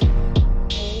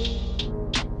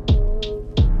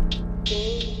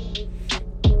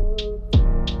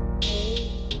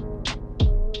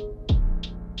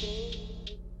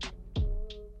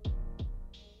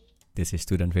 This is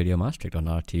Student Radio Maastricht on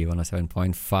RT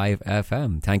 107.5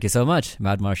 FM. Thank you so much,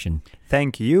 Mad Martian.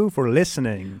 Thank you for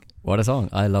listening. What a song.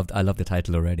 I love the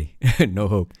title already. No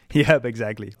hope. Yep,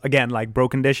 exactly. Again, like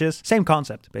Broken Dishes, same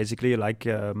concept, basically, like,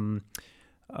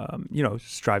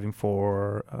 striving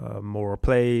for more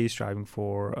play, striving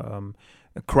for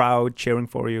a crowd cheering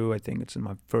for you. I think it's in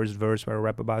my first verse where I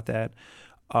rap about that.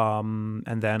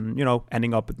 And then,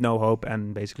 ending up with no hope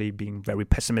and basically being very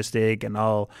pessimistic and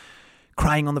all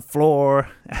crying on the floor.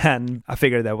 And I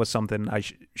figured that was something I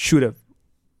should have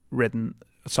written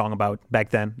a song about back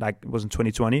then. Like, it was in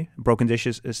 2020. Broken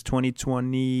Dishes is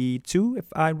 2022, if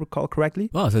I recall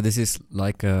correctly. Wow, so this is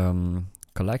like a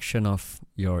collection of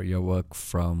your work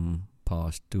from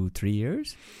past 2-3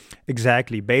 years?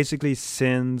 Exactly. Basically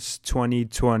since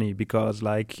 2020, because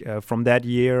from that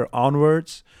year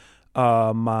onwards,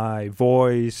 my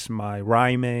voice, my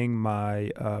rhyming,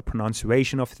 my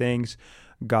pronunciation of things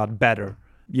got better.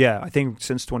 Yeah, I think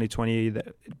since 2020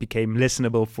 it became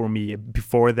listenable for me.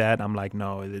 Before that, I'm like,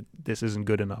 no, this isn't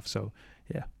good enough. So,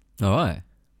 yeah. All right.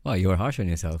 Wow, you were harsh on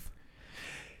yourself.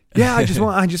 Yeah, I just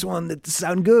want it to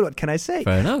sound good. What can I say?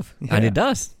 Fair enough. Yeah. And it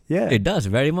does. Yeah. It does,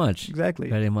 very much. Exactly.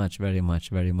 Very much. Do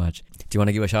you want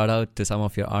to give a shout out to some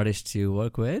of your artists you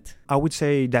work with? I would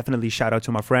say definitely shout out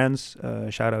to my friends.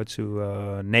 Shout out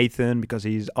to Nathan, because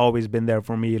he's always been there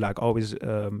for me. Like always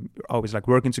like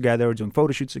working together, doing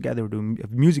photo shoots together, doing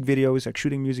music videos, like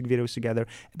shooting music videos together,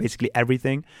 basically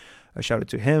everything. Shout out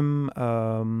to him.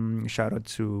 Shout out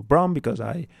to Brom, because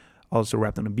I also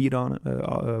rapped on a beat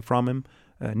from him.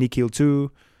 Nikhil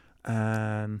too.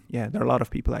 And yeah, there are a lot of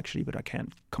people actually, but I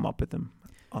can't come up with them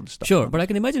on stuff. Sure, but I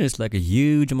can imagine it's like a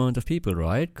huge amount of people,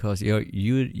 right? Because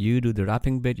you do the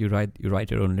rapping bit, you write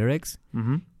your own lyrics.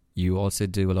 Mm-hmm. You also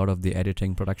do a lot of the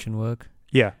editing, production work.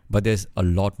 Yeah, but there's a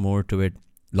lot more to it,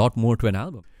 lot more to an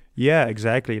album. Yeah,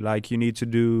 exactly. Like you need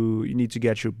to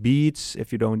get your beats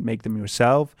if you don't make them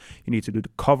yourself. You need to do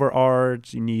the cover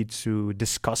art. You need to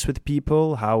discuss with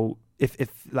people how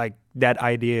if like that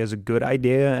idea is a good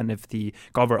idea and if the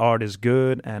cover art is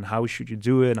good and how should you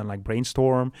do it and like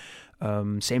brainstorm.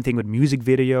 Same thing with music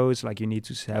videos. Like you need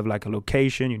to have like a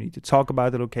location. You need to talk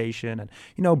about the location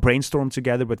and, brainstorm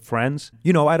together with friends.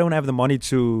 I don't have the money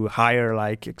to hire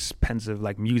like expensive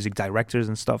like music directors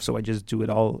and stuff. So I just do it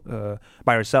all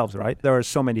by ourselves, right? There are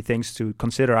so many things to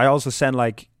consider. I also send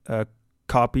like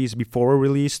copies before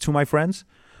release to my friends.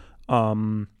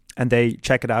 And they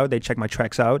check it out. They check my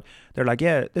tracks out. They're like,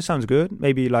 yeah, this sounds good.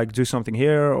 Maybe like do something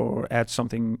here or add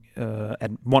something at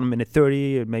 1 minute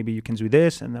 30. Maybe you can do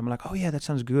this. And I'm like, oh yeah, that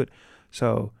sounds good.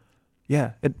 So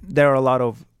yeah, there are a lot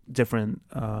of different,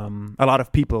 a lot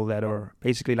of people that are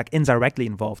basically like indirectly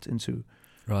involved into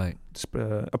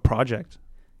a project.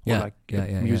 Or like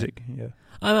music. Yeah.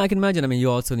 I can imagine. I mean, you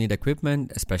also need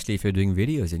equipment, especially if you're doing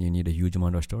videos and you need a huge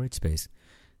amount of storage space.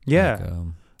 Yeah.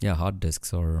 Like, hard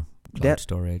disks or cloud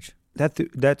storage. That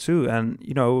too. And,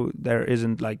 there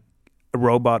isn't like a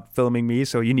robot filming me.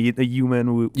 So you need a human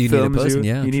who films you.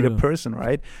 Yeah, you need a person,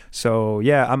 right? So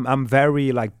yeah, I'm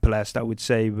very like blessed, I would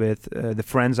say, with the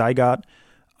friends I got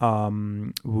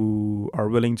who are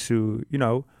willing to,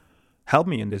 help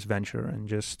me in this venture and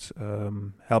just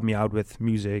help me out with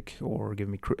music or give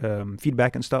me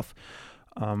feedback and stuff,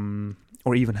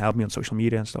 or even help me on social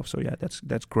media and stuff. So yeah,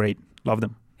 that's great. Love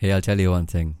them. Hey, I'll tell you one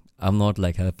thing. I'm not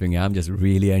like helping you. I'm just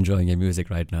really enjoying your music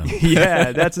right now.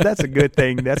 Yeah, that's a good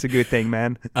thing. That's a good thing,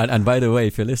 man. And by the way,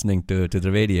 if you're listening to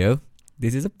the radio,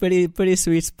 this is a pretty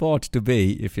sweet spot to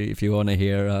be if you want to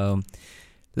hear.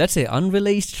 Let's say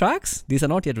unreleased tracks. These are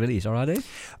not yet released, or are they?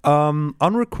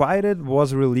 Unrequited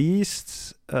was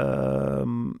released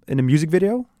in a music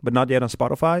video, but not yet on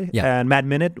Spotify. Yeah. And Mad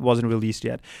Minute wasn't released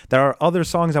yet. There are other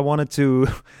songs I wanted to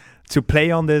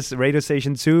play on this radio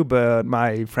station too, but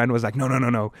my friend was like, no.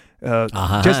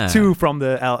 Just 2 from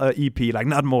the EP, like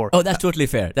not more. Oh, that's totally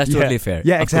fair. That's totally fair.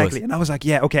 Yeah, exactly. And I was like,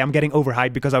 yeah, okay, I'm getting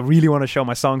overhyped because I really want to show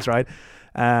my songs, right?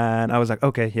 And I was like,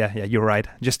 okay, yeah, you're right.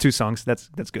 Just 2 songs. That's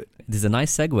good. This is a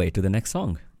nice segue to the next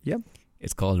song. Yep.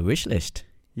 It's called Wishlist.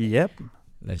 Yep.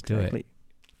 Let's do it.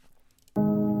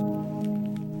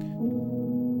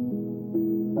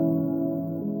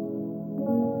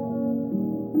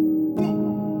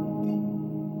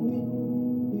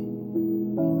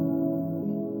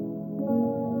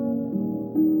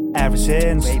 Ever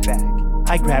since way back,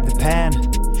 I grabbed the pen.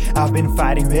 I've been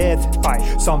fighting with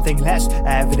something less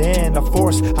evident, a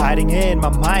force hiding in my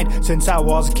mind since I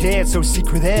was a kid, so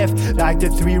secretive, like the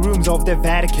 3 rooms of the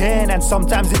Vatican. And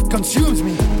sometimes it consumes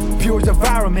me, pure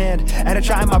environment, and I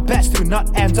try my best to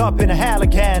not end up in a hell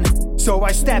again. So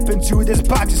I step into this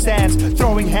box of stands,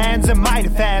 throwing hands in my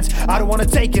defense. I don't wanna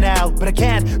take an L, but I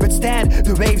can't withstand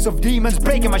the waves of demons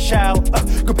breaking my shell.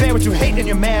 Compare what you hate in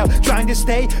your mail, trying to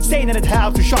stay sane in it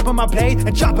hell. To sharpen my blade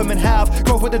and chop him in half,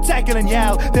 go for the tackle and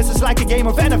yell. This is like a game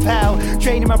of NFL,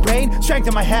 training my brain,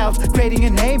 strengthen my health. Creating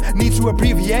a name, need to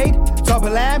abbreviate.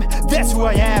 Double M, that's who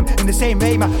I am. In the same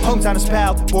way my hometown is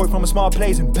spelled. Boy from a small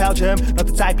place in Belgium, not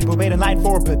the type people wait in line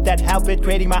for, but that helped with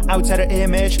creating my outsider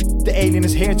image. The alien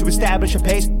is here to establish a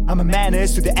pace. I'm a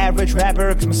menace to the average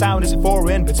rapper, cause my sound is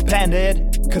foreign but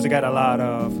splendid. Cause I got a lot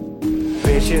of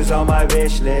bitches on my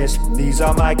wish list. These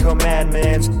are my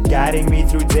commandments, guiding me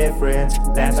through different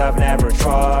lands I've never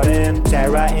trodden.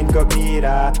 Terra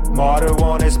incognita, martyr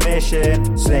on his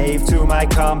mission. Slave to my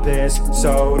compass,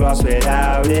 so lost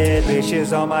without it.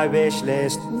 Bitches on my wish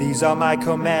list. These are my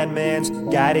commandments,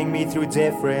 guiding me through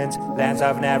different lands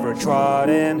I've never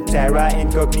trodden. Terra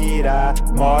incognita,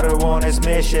 martyr on his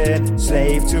mission.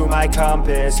 Slave to my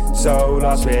compass, so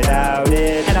lost without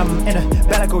it. And I'm in a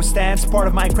bellicose stance, part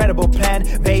of my incredible plan.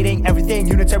 Invading everything,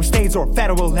 unitary states or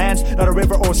federal lands. Not a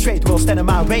river or strait will stand in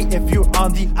my way. If you're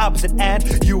on the opposite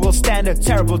end, you will stand a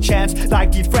terrible chance.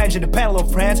 Like the French in the Battle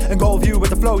of France, engulf you with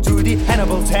the flow to the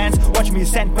Hannibal dance. Watch me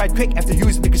ascend quite quick after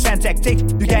using the consent tactic.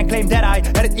 You can't claim that I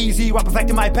had it easy while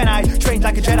perfecting my pen. I trained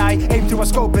like a Jedi, aim through my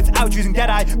scope without using dead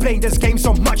eye. Playing this game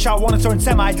so much I wanna turn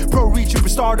semi-pro, reach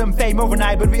superstardom, fame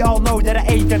overnight. But we all know that I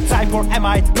ain't that type, or am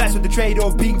I? Blessed with the trade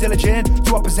of being diligent.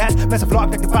 Do I possess massive luck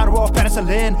like the founder of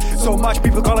penicillin? So much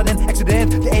people call it an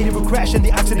accident. The alien will crash in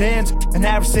the accident. And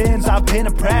ever since I've been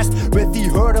impressed with the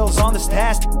hurdles on this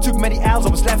test. Took many L's, I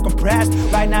was left compressed.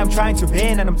 Right now I'm trying to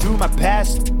win and I'm doing my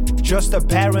best. Just a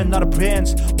baron, not a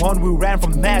prince. One who ran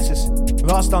from the masses.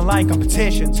 Lost online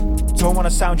competitions. Don't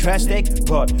wanna sound drastic,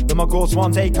 but when my goals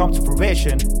one day come to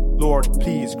fruition, Lord,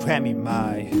 please grant me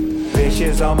my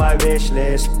Wishes on my wish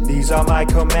list, these are my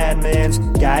commandments,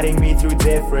 guiding me through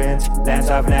different lands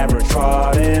I've never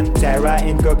trodden. Terra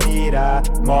incognita,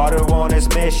 modern one is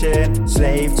mission,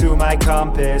 slave to my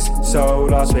compass, so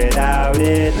lost without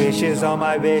it. Wishes on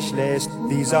my wish list,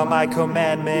 these are my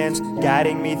commandments,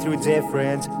 guiding me through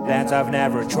different lands I've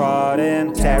never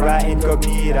trodden. Terra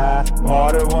incognita,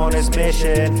 modern one is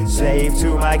mission, slave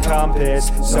to my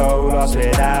compass, so lost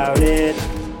without it.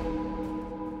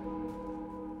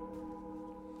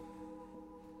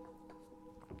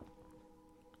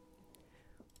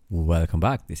 Welcome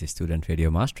back. This is Student Radio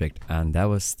Maastricht, and that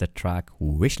was the track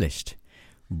Wishlist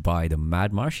by the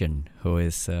Mad Martian, who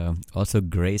is also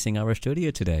gracing our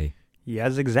studio today.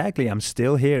 Yes, exactly. I'm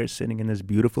still here, sitting in this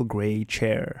beautiful gray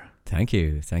chair. Thank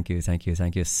you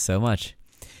so much.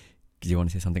 Do you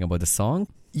want to say something about the song?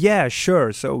 Yeah,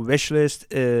 sure. So Wishlist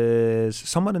is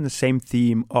somewhat in the same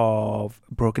theme of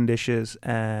Broken Dishes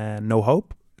and No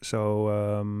Hope.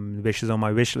 So Wishes on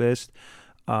my wish list.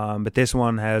 But this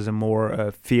one has a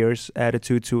more fierce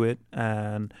attitude to it,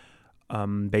 and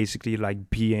basically like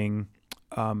being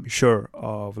sure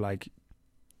of like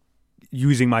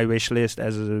using my wish list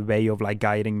as a way of like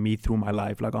guiding me through my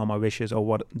life, like all my wishes or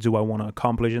what do I want to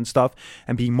accomplish and stuff,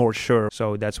 and being more sure.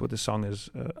 So that's what the song is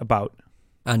about.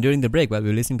 And during the break, while we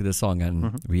were listening to the song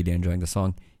and really enjoying the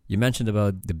song, you mentioned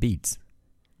about the beats.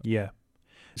 Yeah.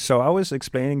 So I was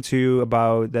explaining to you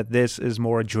about that this is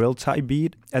more a drill type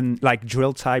beat, and like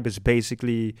drill type is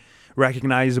basically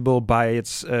recognizable by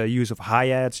its use of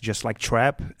hi-hats, just like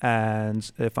trap,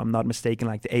 and if I'm not mistaken,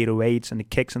 like the 808s and the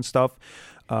kicks and stuff,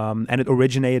 and it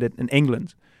originated in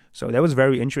England. So that was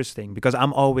very interesting because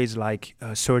I'm always like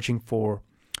searching for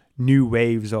new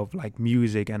waves of like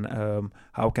music and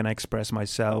how can I express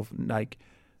myself. Like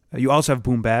you also have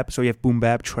boom bap, so you have boom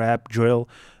bap, trap, drill.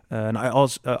 And I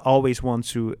also always want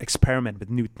to experiment with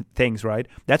new things, right?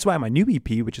 That's why my new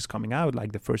EP, which is coming out,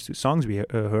 like the first two songs we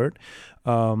heard,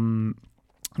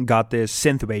 got this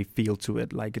synthwave feel to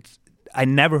it. Like I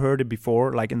never heard it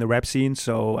before, like in the rap scene,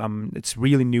 so it's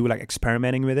really new, like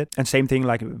experimenting with it. And same thing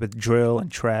like with drill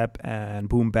and trap and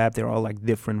boom bap, they're all like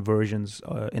different versions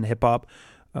in hip hop.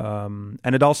 And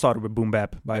it all started with boom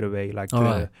bap, by the way, like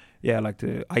like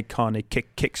the iconic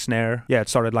kick snare. Yeah, it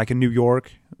started like in New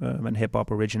York when hip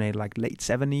hop originated, like late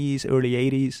 70s, early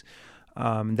 80s.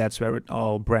 That's where it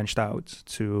all branched out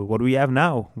to what we have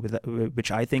now,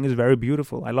 which I think is very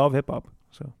beautiful. I love hip hop.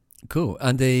 So cool.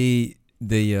 And the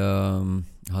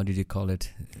how did you call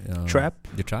it? Trap.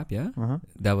 The trap, yeah.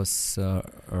 That was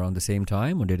around the same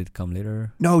time, or did it come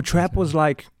later? No, trap was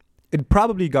like it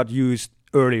probably got used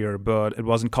earlier, but it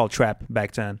wasn't called trap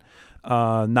back then.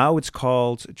 Now it's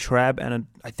called trap, and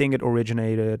I think it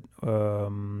originated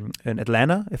in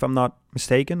Atlanta, if I'm not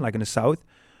mistaken, like in the South.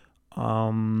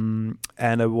 And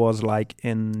it was like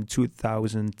in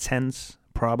 2010s,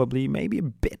 probably, maybe a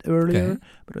bit earlier,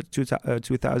 but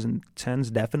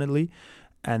 2010s definitely.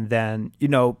 And then,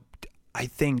 I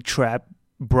think trap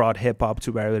brought hip hop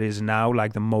to where it is now,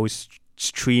 like the most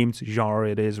streamed genre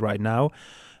it is right now.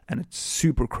 And it's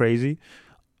super crazy.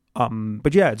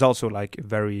 But yeah, it's also like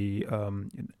very,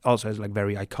 also has like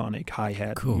very iconic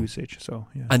hi-hat usage. So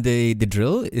yeah. And the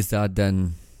drill, is that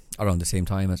then around the same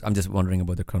time as, I'm just wondering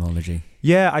about the chronology.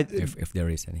 Yeah. If there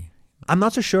is any. I'm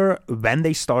not so sure when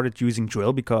they started using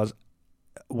drill, because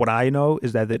what I know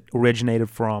is that it originated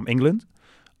from England,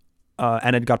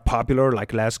 and it got popular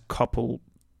like last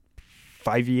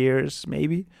 5 years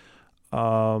maybe.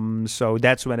 So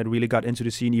that's when it really got into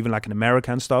the scene, even like in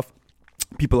America and stuff.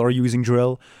 People are using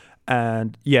drill,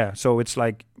 and yeah, so it's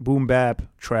like boom bap,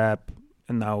 trap,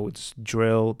 and now it's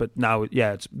drill. But now,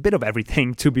 yeah, it's a bit of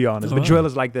everything, to be honest. But drill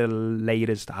is like the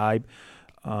latest hype.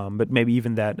 But maybe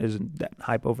even that isn't that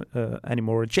hype of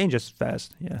anymore. It changes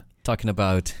fast. Yeah. Talking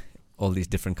about all these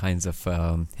different kinds of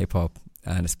hip hop,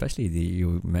 and especially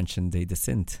you mentioned the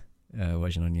synth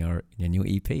version on your new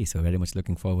EP. So very much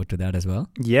looking forward to that as well.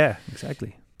 Yeah,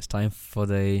 exactly. It's time for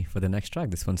the next track.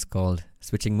 This one's called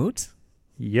Switching Moods.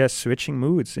 Yes, Switching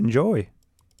Moods. Enjoy.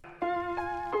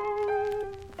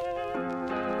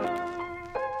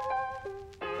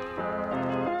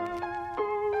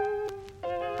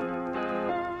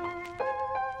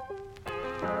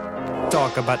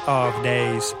 Talk about off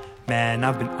days. Man,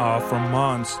 I've been off for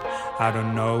months. I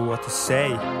don't know what to say.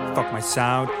 Fuck my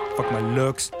sound, fuck my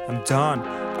looks, I'm done.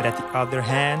 But at the other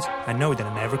hand, I know that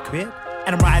I never quit. And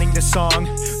And I'm writing this song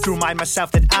to remind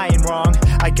myself that I ain't wrong.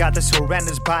 I got this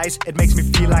horrendous bias, it makes me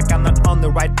feel like I'm not on the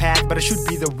right path, but I should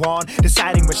be the one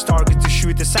deciding which target to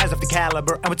shoot, the size of the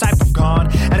caliber, and what type of gun.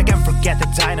 And I can't forget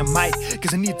the dynamite,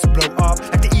 cause I need to blow up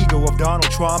like the ego of Donald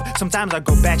Trump. Sometimes I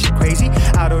go batshit crazy,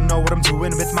 I don't know what I'm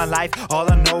doing with my life. All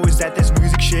I know is that this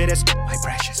music shit is my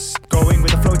precious. Going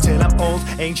with the flow till I'm old,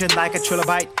 ancient like a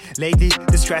trilobite. Lately,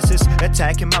 the stress is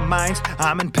attacking my mind.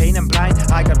 I'm in pain and blind,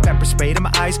 I got pepper sprayed in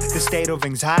my eyes. The state of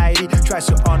anxiety tries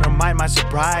to undermine my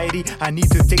sobriety. I need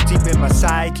to dig deep in my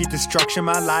psyche to structure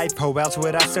my life. How else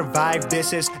would I survive?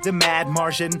 This is the mad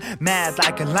Martian, mad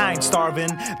like a lion starving,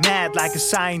 mad like a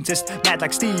scientist, mad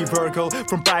like Steve Urkel.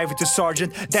 From private to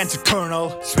sergeant, then to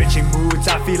colonel. Switching moods,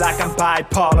 I feel like I'm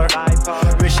bipolar.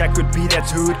 Wish I could be that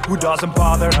dude who doesn't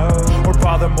bother, or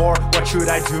bother more. What should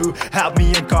I do? Help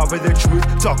me uncover the truth.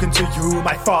 Talking to you,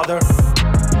 my father.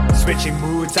 Switching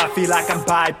moods, I feel like I'm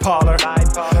bipolar.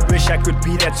 Wish I could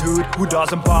be that dude who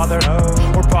doesn't bother,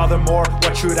 or bother more.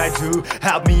 What should I do?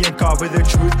 Help me uncover the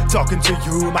truth. Talking to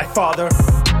you, my father.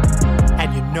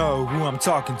 And you know who I'm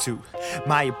talking to.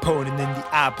 My opponent in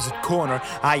the opposite corner.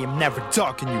 I am never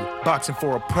talking you. Boxing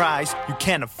for a prize you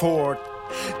can't afford.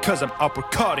 Cause I'm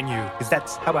uppercutting you, cause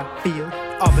that's how I feel.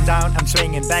 Up and down, I'm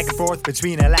swinging back and forth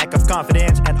between a lack of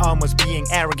confidence and almost being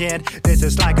arrogant. This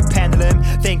is like a pendulum,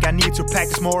 think I need to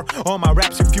practice more. All my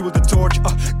raps to fuel the torch,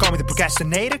 call me the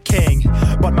procrastinator king.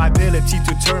 But my ability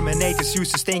to terminate is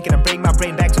used to thinking and bring my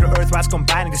brain back to the earth whilst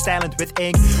combining this talent with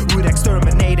ink. Would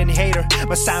exterminate any hater,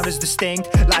 my sound is distinct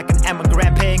like an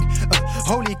anagram ping.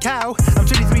 Holy cow, I'm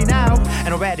 23 now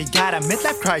and already got a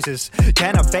midlife crisis.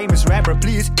 Can a famous rapper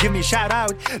please give me a shout out?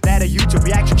 Let a YouTube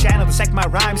reaction channel dissect my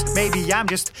rhymes. Maybe I'm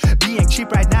just being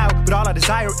cheap right now, but all I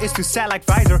desire is to sell like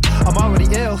Pfizer. I'm already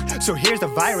ill, so here's the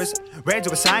virus. Where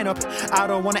do I sign up? I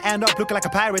don't wanna end up looking like a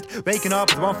pirate, waking up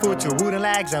with one foot, two wooden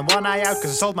legs, and one eye out. Cause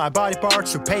I sold my body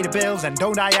parts to pay the bills and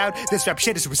don't die out. This rap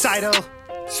shit is suicidal.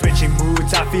 Switching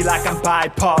moods, I feel like I'm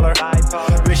bipolar.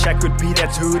 Wish I could be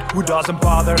that dude who doesn't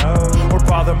bother, or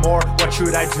bother more. What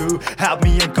should I do? Help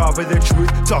me uncover the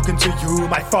truth. Talking to you,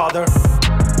 my father.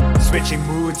 Switching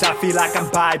moods, I feel like I'm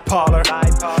bipolar.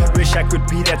 Wish I could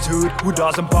be that dude who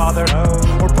doesn't bother,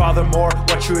 or bother more.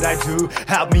 What should I do?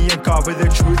 Help me uncover the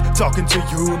truth. Talking to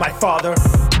you, my father.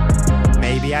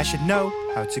 Maybe I should know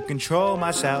how to control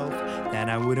myself, then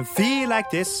I wouldn't feel like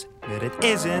this. But it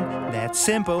isn't that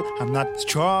simple, I'm not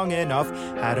strong enough.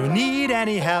 I don't need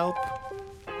any help.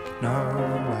 No,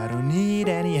 I don't need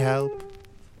any help.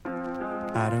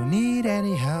 I don't need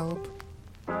any help.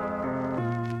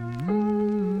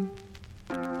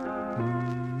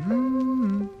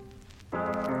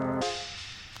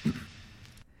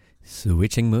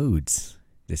 Switching moods.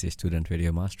 This is Student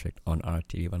Radio Maastricht on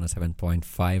RTV 107.5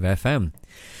 FM.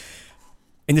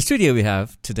 In the studio we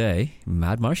have today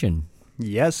Mad Martian.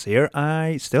 Yes, here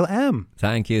I still am.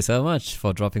 Thank you so much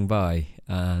for dropping by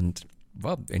and,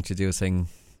 well, introducing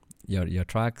your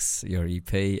tracks, your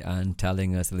EP, and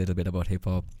telling us a little bit about hip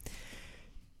hop.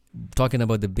 Talking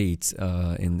about the beats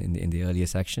in the earlier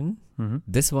section. Mm-hmm.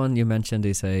 This one you mentioned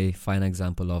is a fine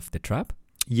example of the trap.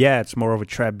 Yeah, it's more of a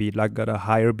trap beat, like got a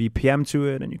higher BPM to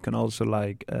it, and you can also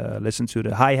like listen to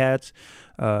the hi-hats,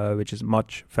 which is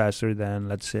much faster than,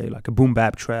 let's say, like a boom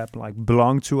bap trap, like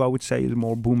Belong To, I would say, is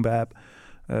more boom bap,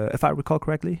 if I recall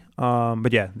correctly.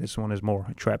 But yeah, this one is more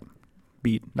a trap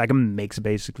beat, like a mix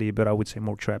basically, but I would say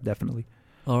more trap, definitely.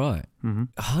 All right. Mm-hmm.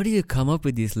 How do you come up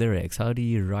with these lyrics? How do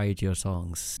you write your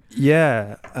songs?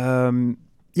 Yeah,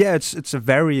 it's a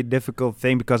very difficult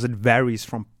thing because it varies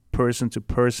from person to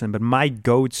person, but my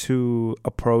go-to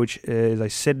approach is I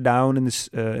sit down in this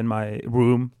in my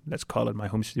room, let's call it my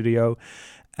home studio,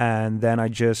 and then I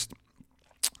just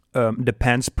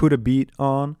depends, put a beat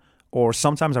on, or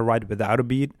sometimes I write without a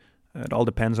beat. It all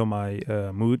depends on my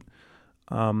mood,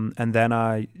 and then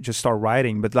I just start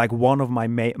writing. But like one of my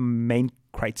main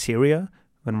criteria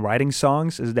when writing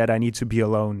songs is that I need to be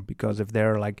alone, because if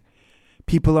there are like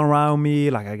people around me,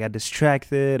 like I get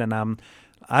distracted and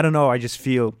I don't know, I just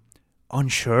feel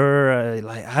unsure,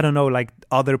 like I don't know, like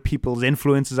other people's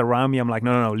influences around me. I'm like,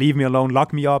 no, leave me alone,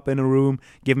 lock me up in a room,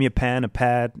 give me a pen, a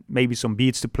pad, maybe some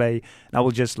beats to play, and I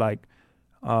will just like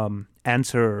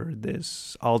enter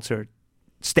this altered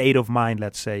state of mind,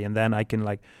 let's say, and then I can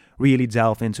like really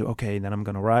delve into, okay, then I'm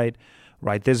gonna write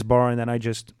this bar, and then I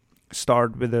just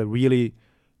start with a really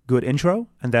good intro,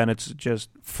 and then it just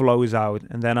flows out.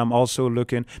 And then I'm also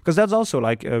looking, because that's also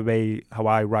like a way how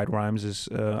I write rhymes is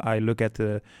I look at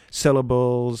the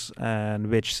syllables and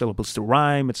which syllables to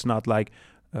rhyme. It's not like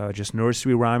just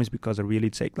nursery rhymes, because I really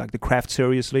take like the craft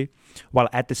seriously, while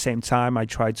at the same time I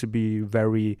try to be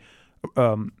very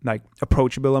like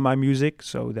approachable in my music,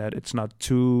 so that it's not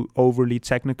too overly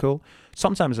technical.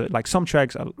 Sometimes, like some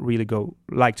tracks, I really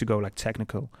like to go like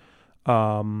technical.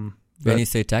 When you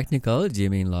say technical, do you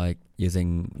mean like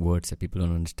using words that people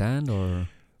don't understand, or?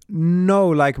 No,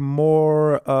 like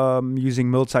more using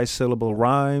multi-syllable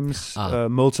rhymes,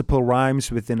 multiple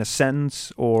rhymes within a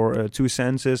sentence or 2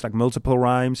 sentences, like multiple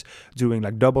rhymes, doing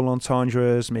like double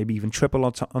entendres, maybe even triple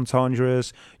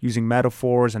entendres, using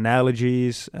metaphors,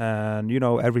 analogies, and, you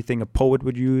know, everything a poet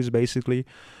would use, basically.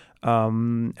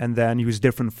 And then use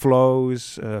different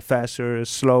flows, faster,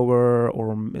 slower,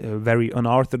 or very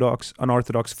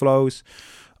unorthodox flows.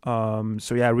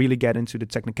 So yeah, really get into the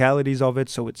technicalities of it,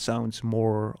 so it sounds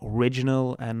more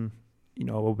original and, you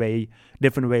know,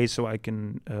 different ways, so I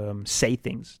can say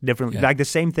things differently, like the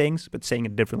same things but saying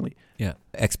it differently. Yeah,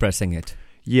 expressing it.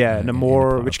 Yeah, and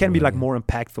which can be like more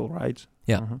impactful, right?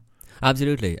 Yeah.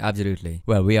 Absolutely.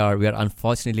 Well, we are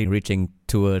unfortunately reaching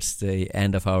towards the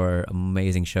end of our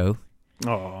amazing show.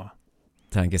 Oh.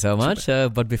 Thank you so much.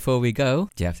 But before we go,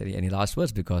 do you have any last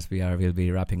words? Because we'll be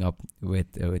wrapping up with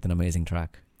an amazing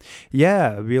track.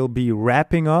 Yeah, we'll be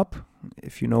wrapping up,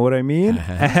 if you know what I mean.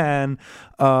 And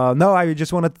no, I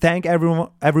just want to thank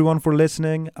everyone for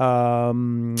listening.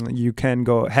 You can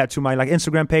head to my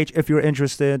Instagram page if you're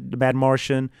interested, The Mad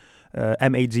Martian,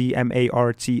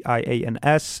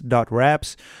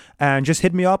 MADMARTIANS.raps, and just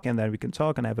hit me up, and then we can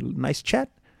talk and have a nice chat.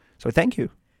 So thank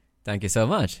you. Thank you so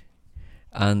much.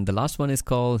 And the last one is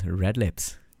called Red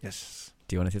Lips. Yes.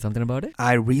 Do you want to say something about it?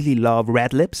 I really love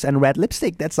red lips and red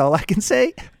lipstick. That's all I can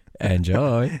say.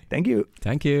 Enjoy. Thank you.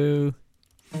 Thank you.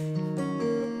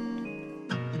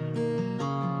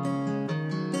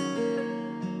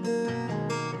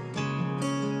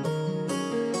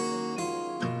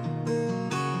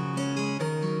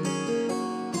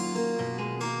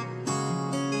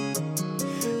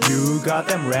 You got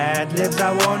them red lips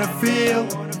I wanna feel.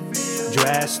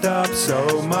 Dressed up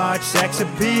so much sex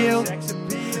appeal.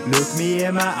 Look me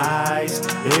in my eyes,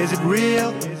 is it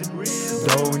real?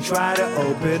 Don't try to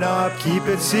open up, keep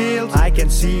it sealed. I can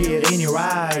see it in your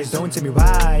eyes, don't tell me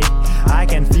why. I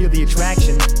can feel the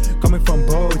attraction coming from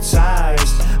both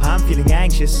sides. I'm feeling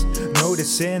anxious,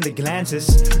 noticing the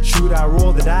glances. Should I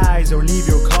roll the dice or leave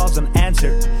your calls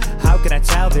unanswered? How can I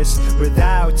tell this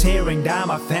without tearing down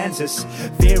my fences?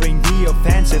 Fearing the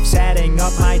offensive, setting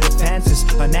up my defenses.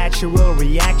 A natural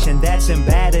reaction that's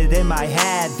embedded in my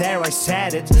head. There I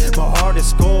said it, my heart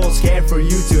is cold, scared for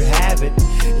you to have it.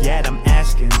 Yet I'm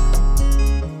asking.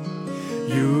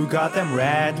 You got them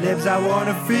red lips I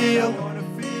wanna feel.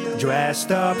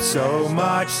 Dressed up so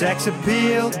much sex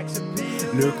appeal.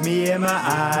 Look me in my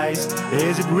eyes,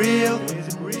 is it real?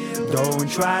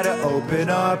 Don't try to open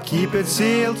up, keep it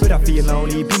sealed. But I feel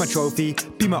lonely, be my trophy,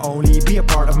 be my only, be a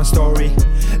part of my story.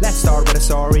 Let's start with a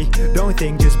sorry. Don't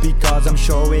think just because I'm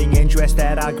showing interest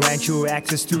that I'll grant you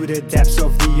access to the depths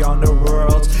of the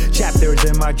underworld. Chapters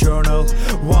in my journal,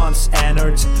 once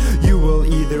entered. You will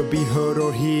either be hurt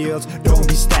or healed, don't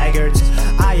be staggered.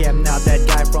 I am not that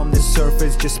guy from the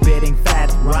surface, just spitting fat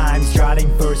rhymes,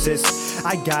 jotting verses.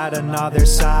 I got another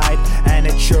side, and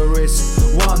it sure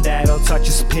is one that'll touch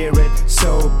your spirit.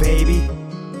 So baby,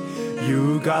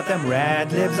 you got them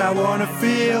red lips I wanna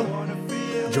feel.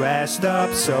 Dressed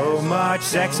up so much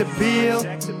sex appeal.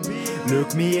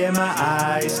 Look me in my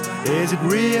eyes, is it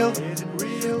real?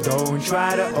 Don't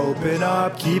try to open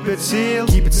up, keep it sealed.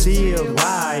 Keep it sealed,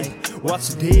 why?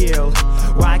 What's the deal?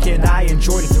 Why can't I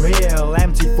enjoy the thrill?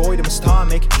 Empty void in my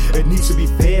stomach, it needs to be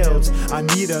filled. I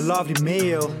need a lovely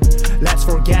meal. Let's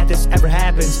forget this ever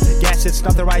happened. Guess it's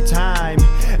not the right time.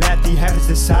 Let the heavens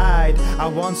decide. I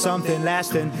want something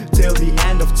lasting till the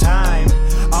end of time.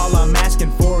 All I'm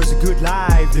asking for is a good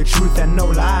life, the truth and no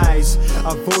lies.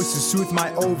 A voice to soothe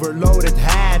my overloaded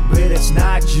head, but it's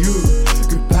not you.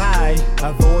 Goodbye,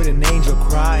 avoid an angel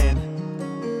crying.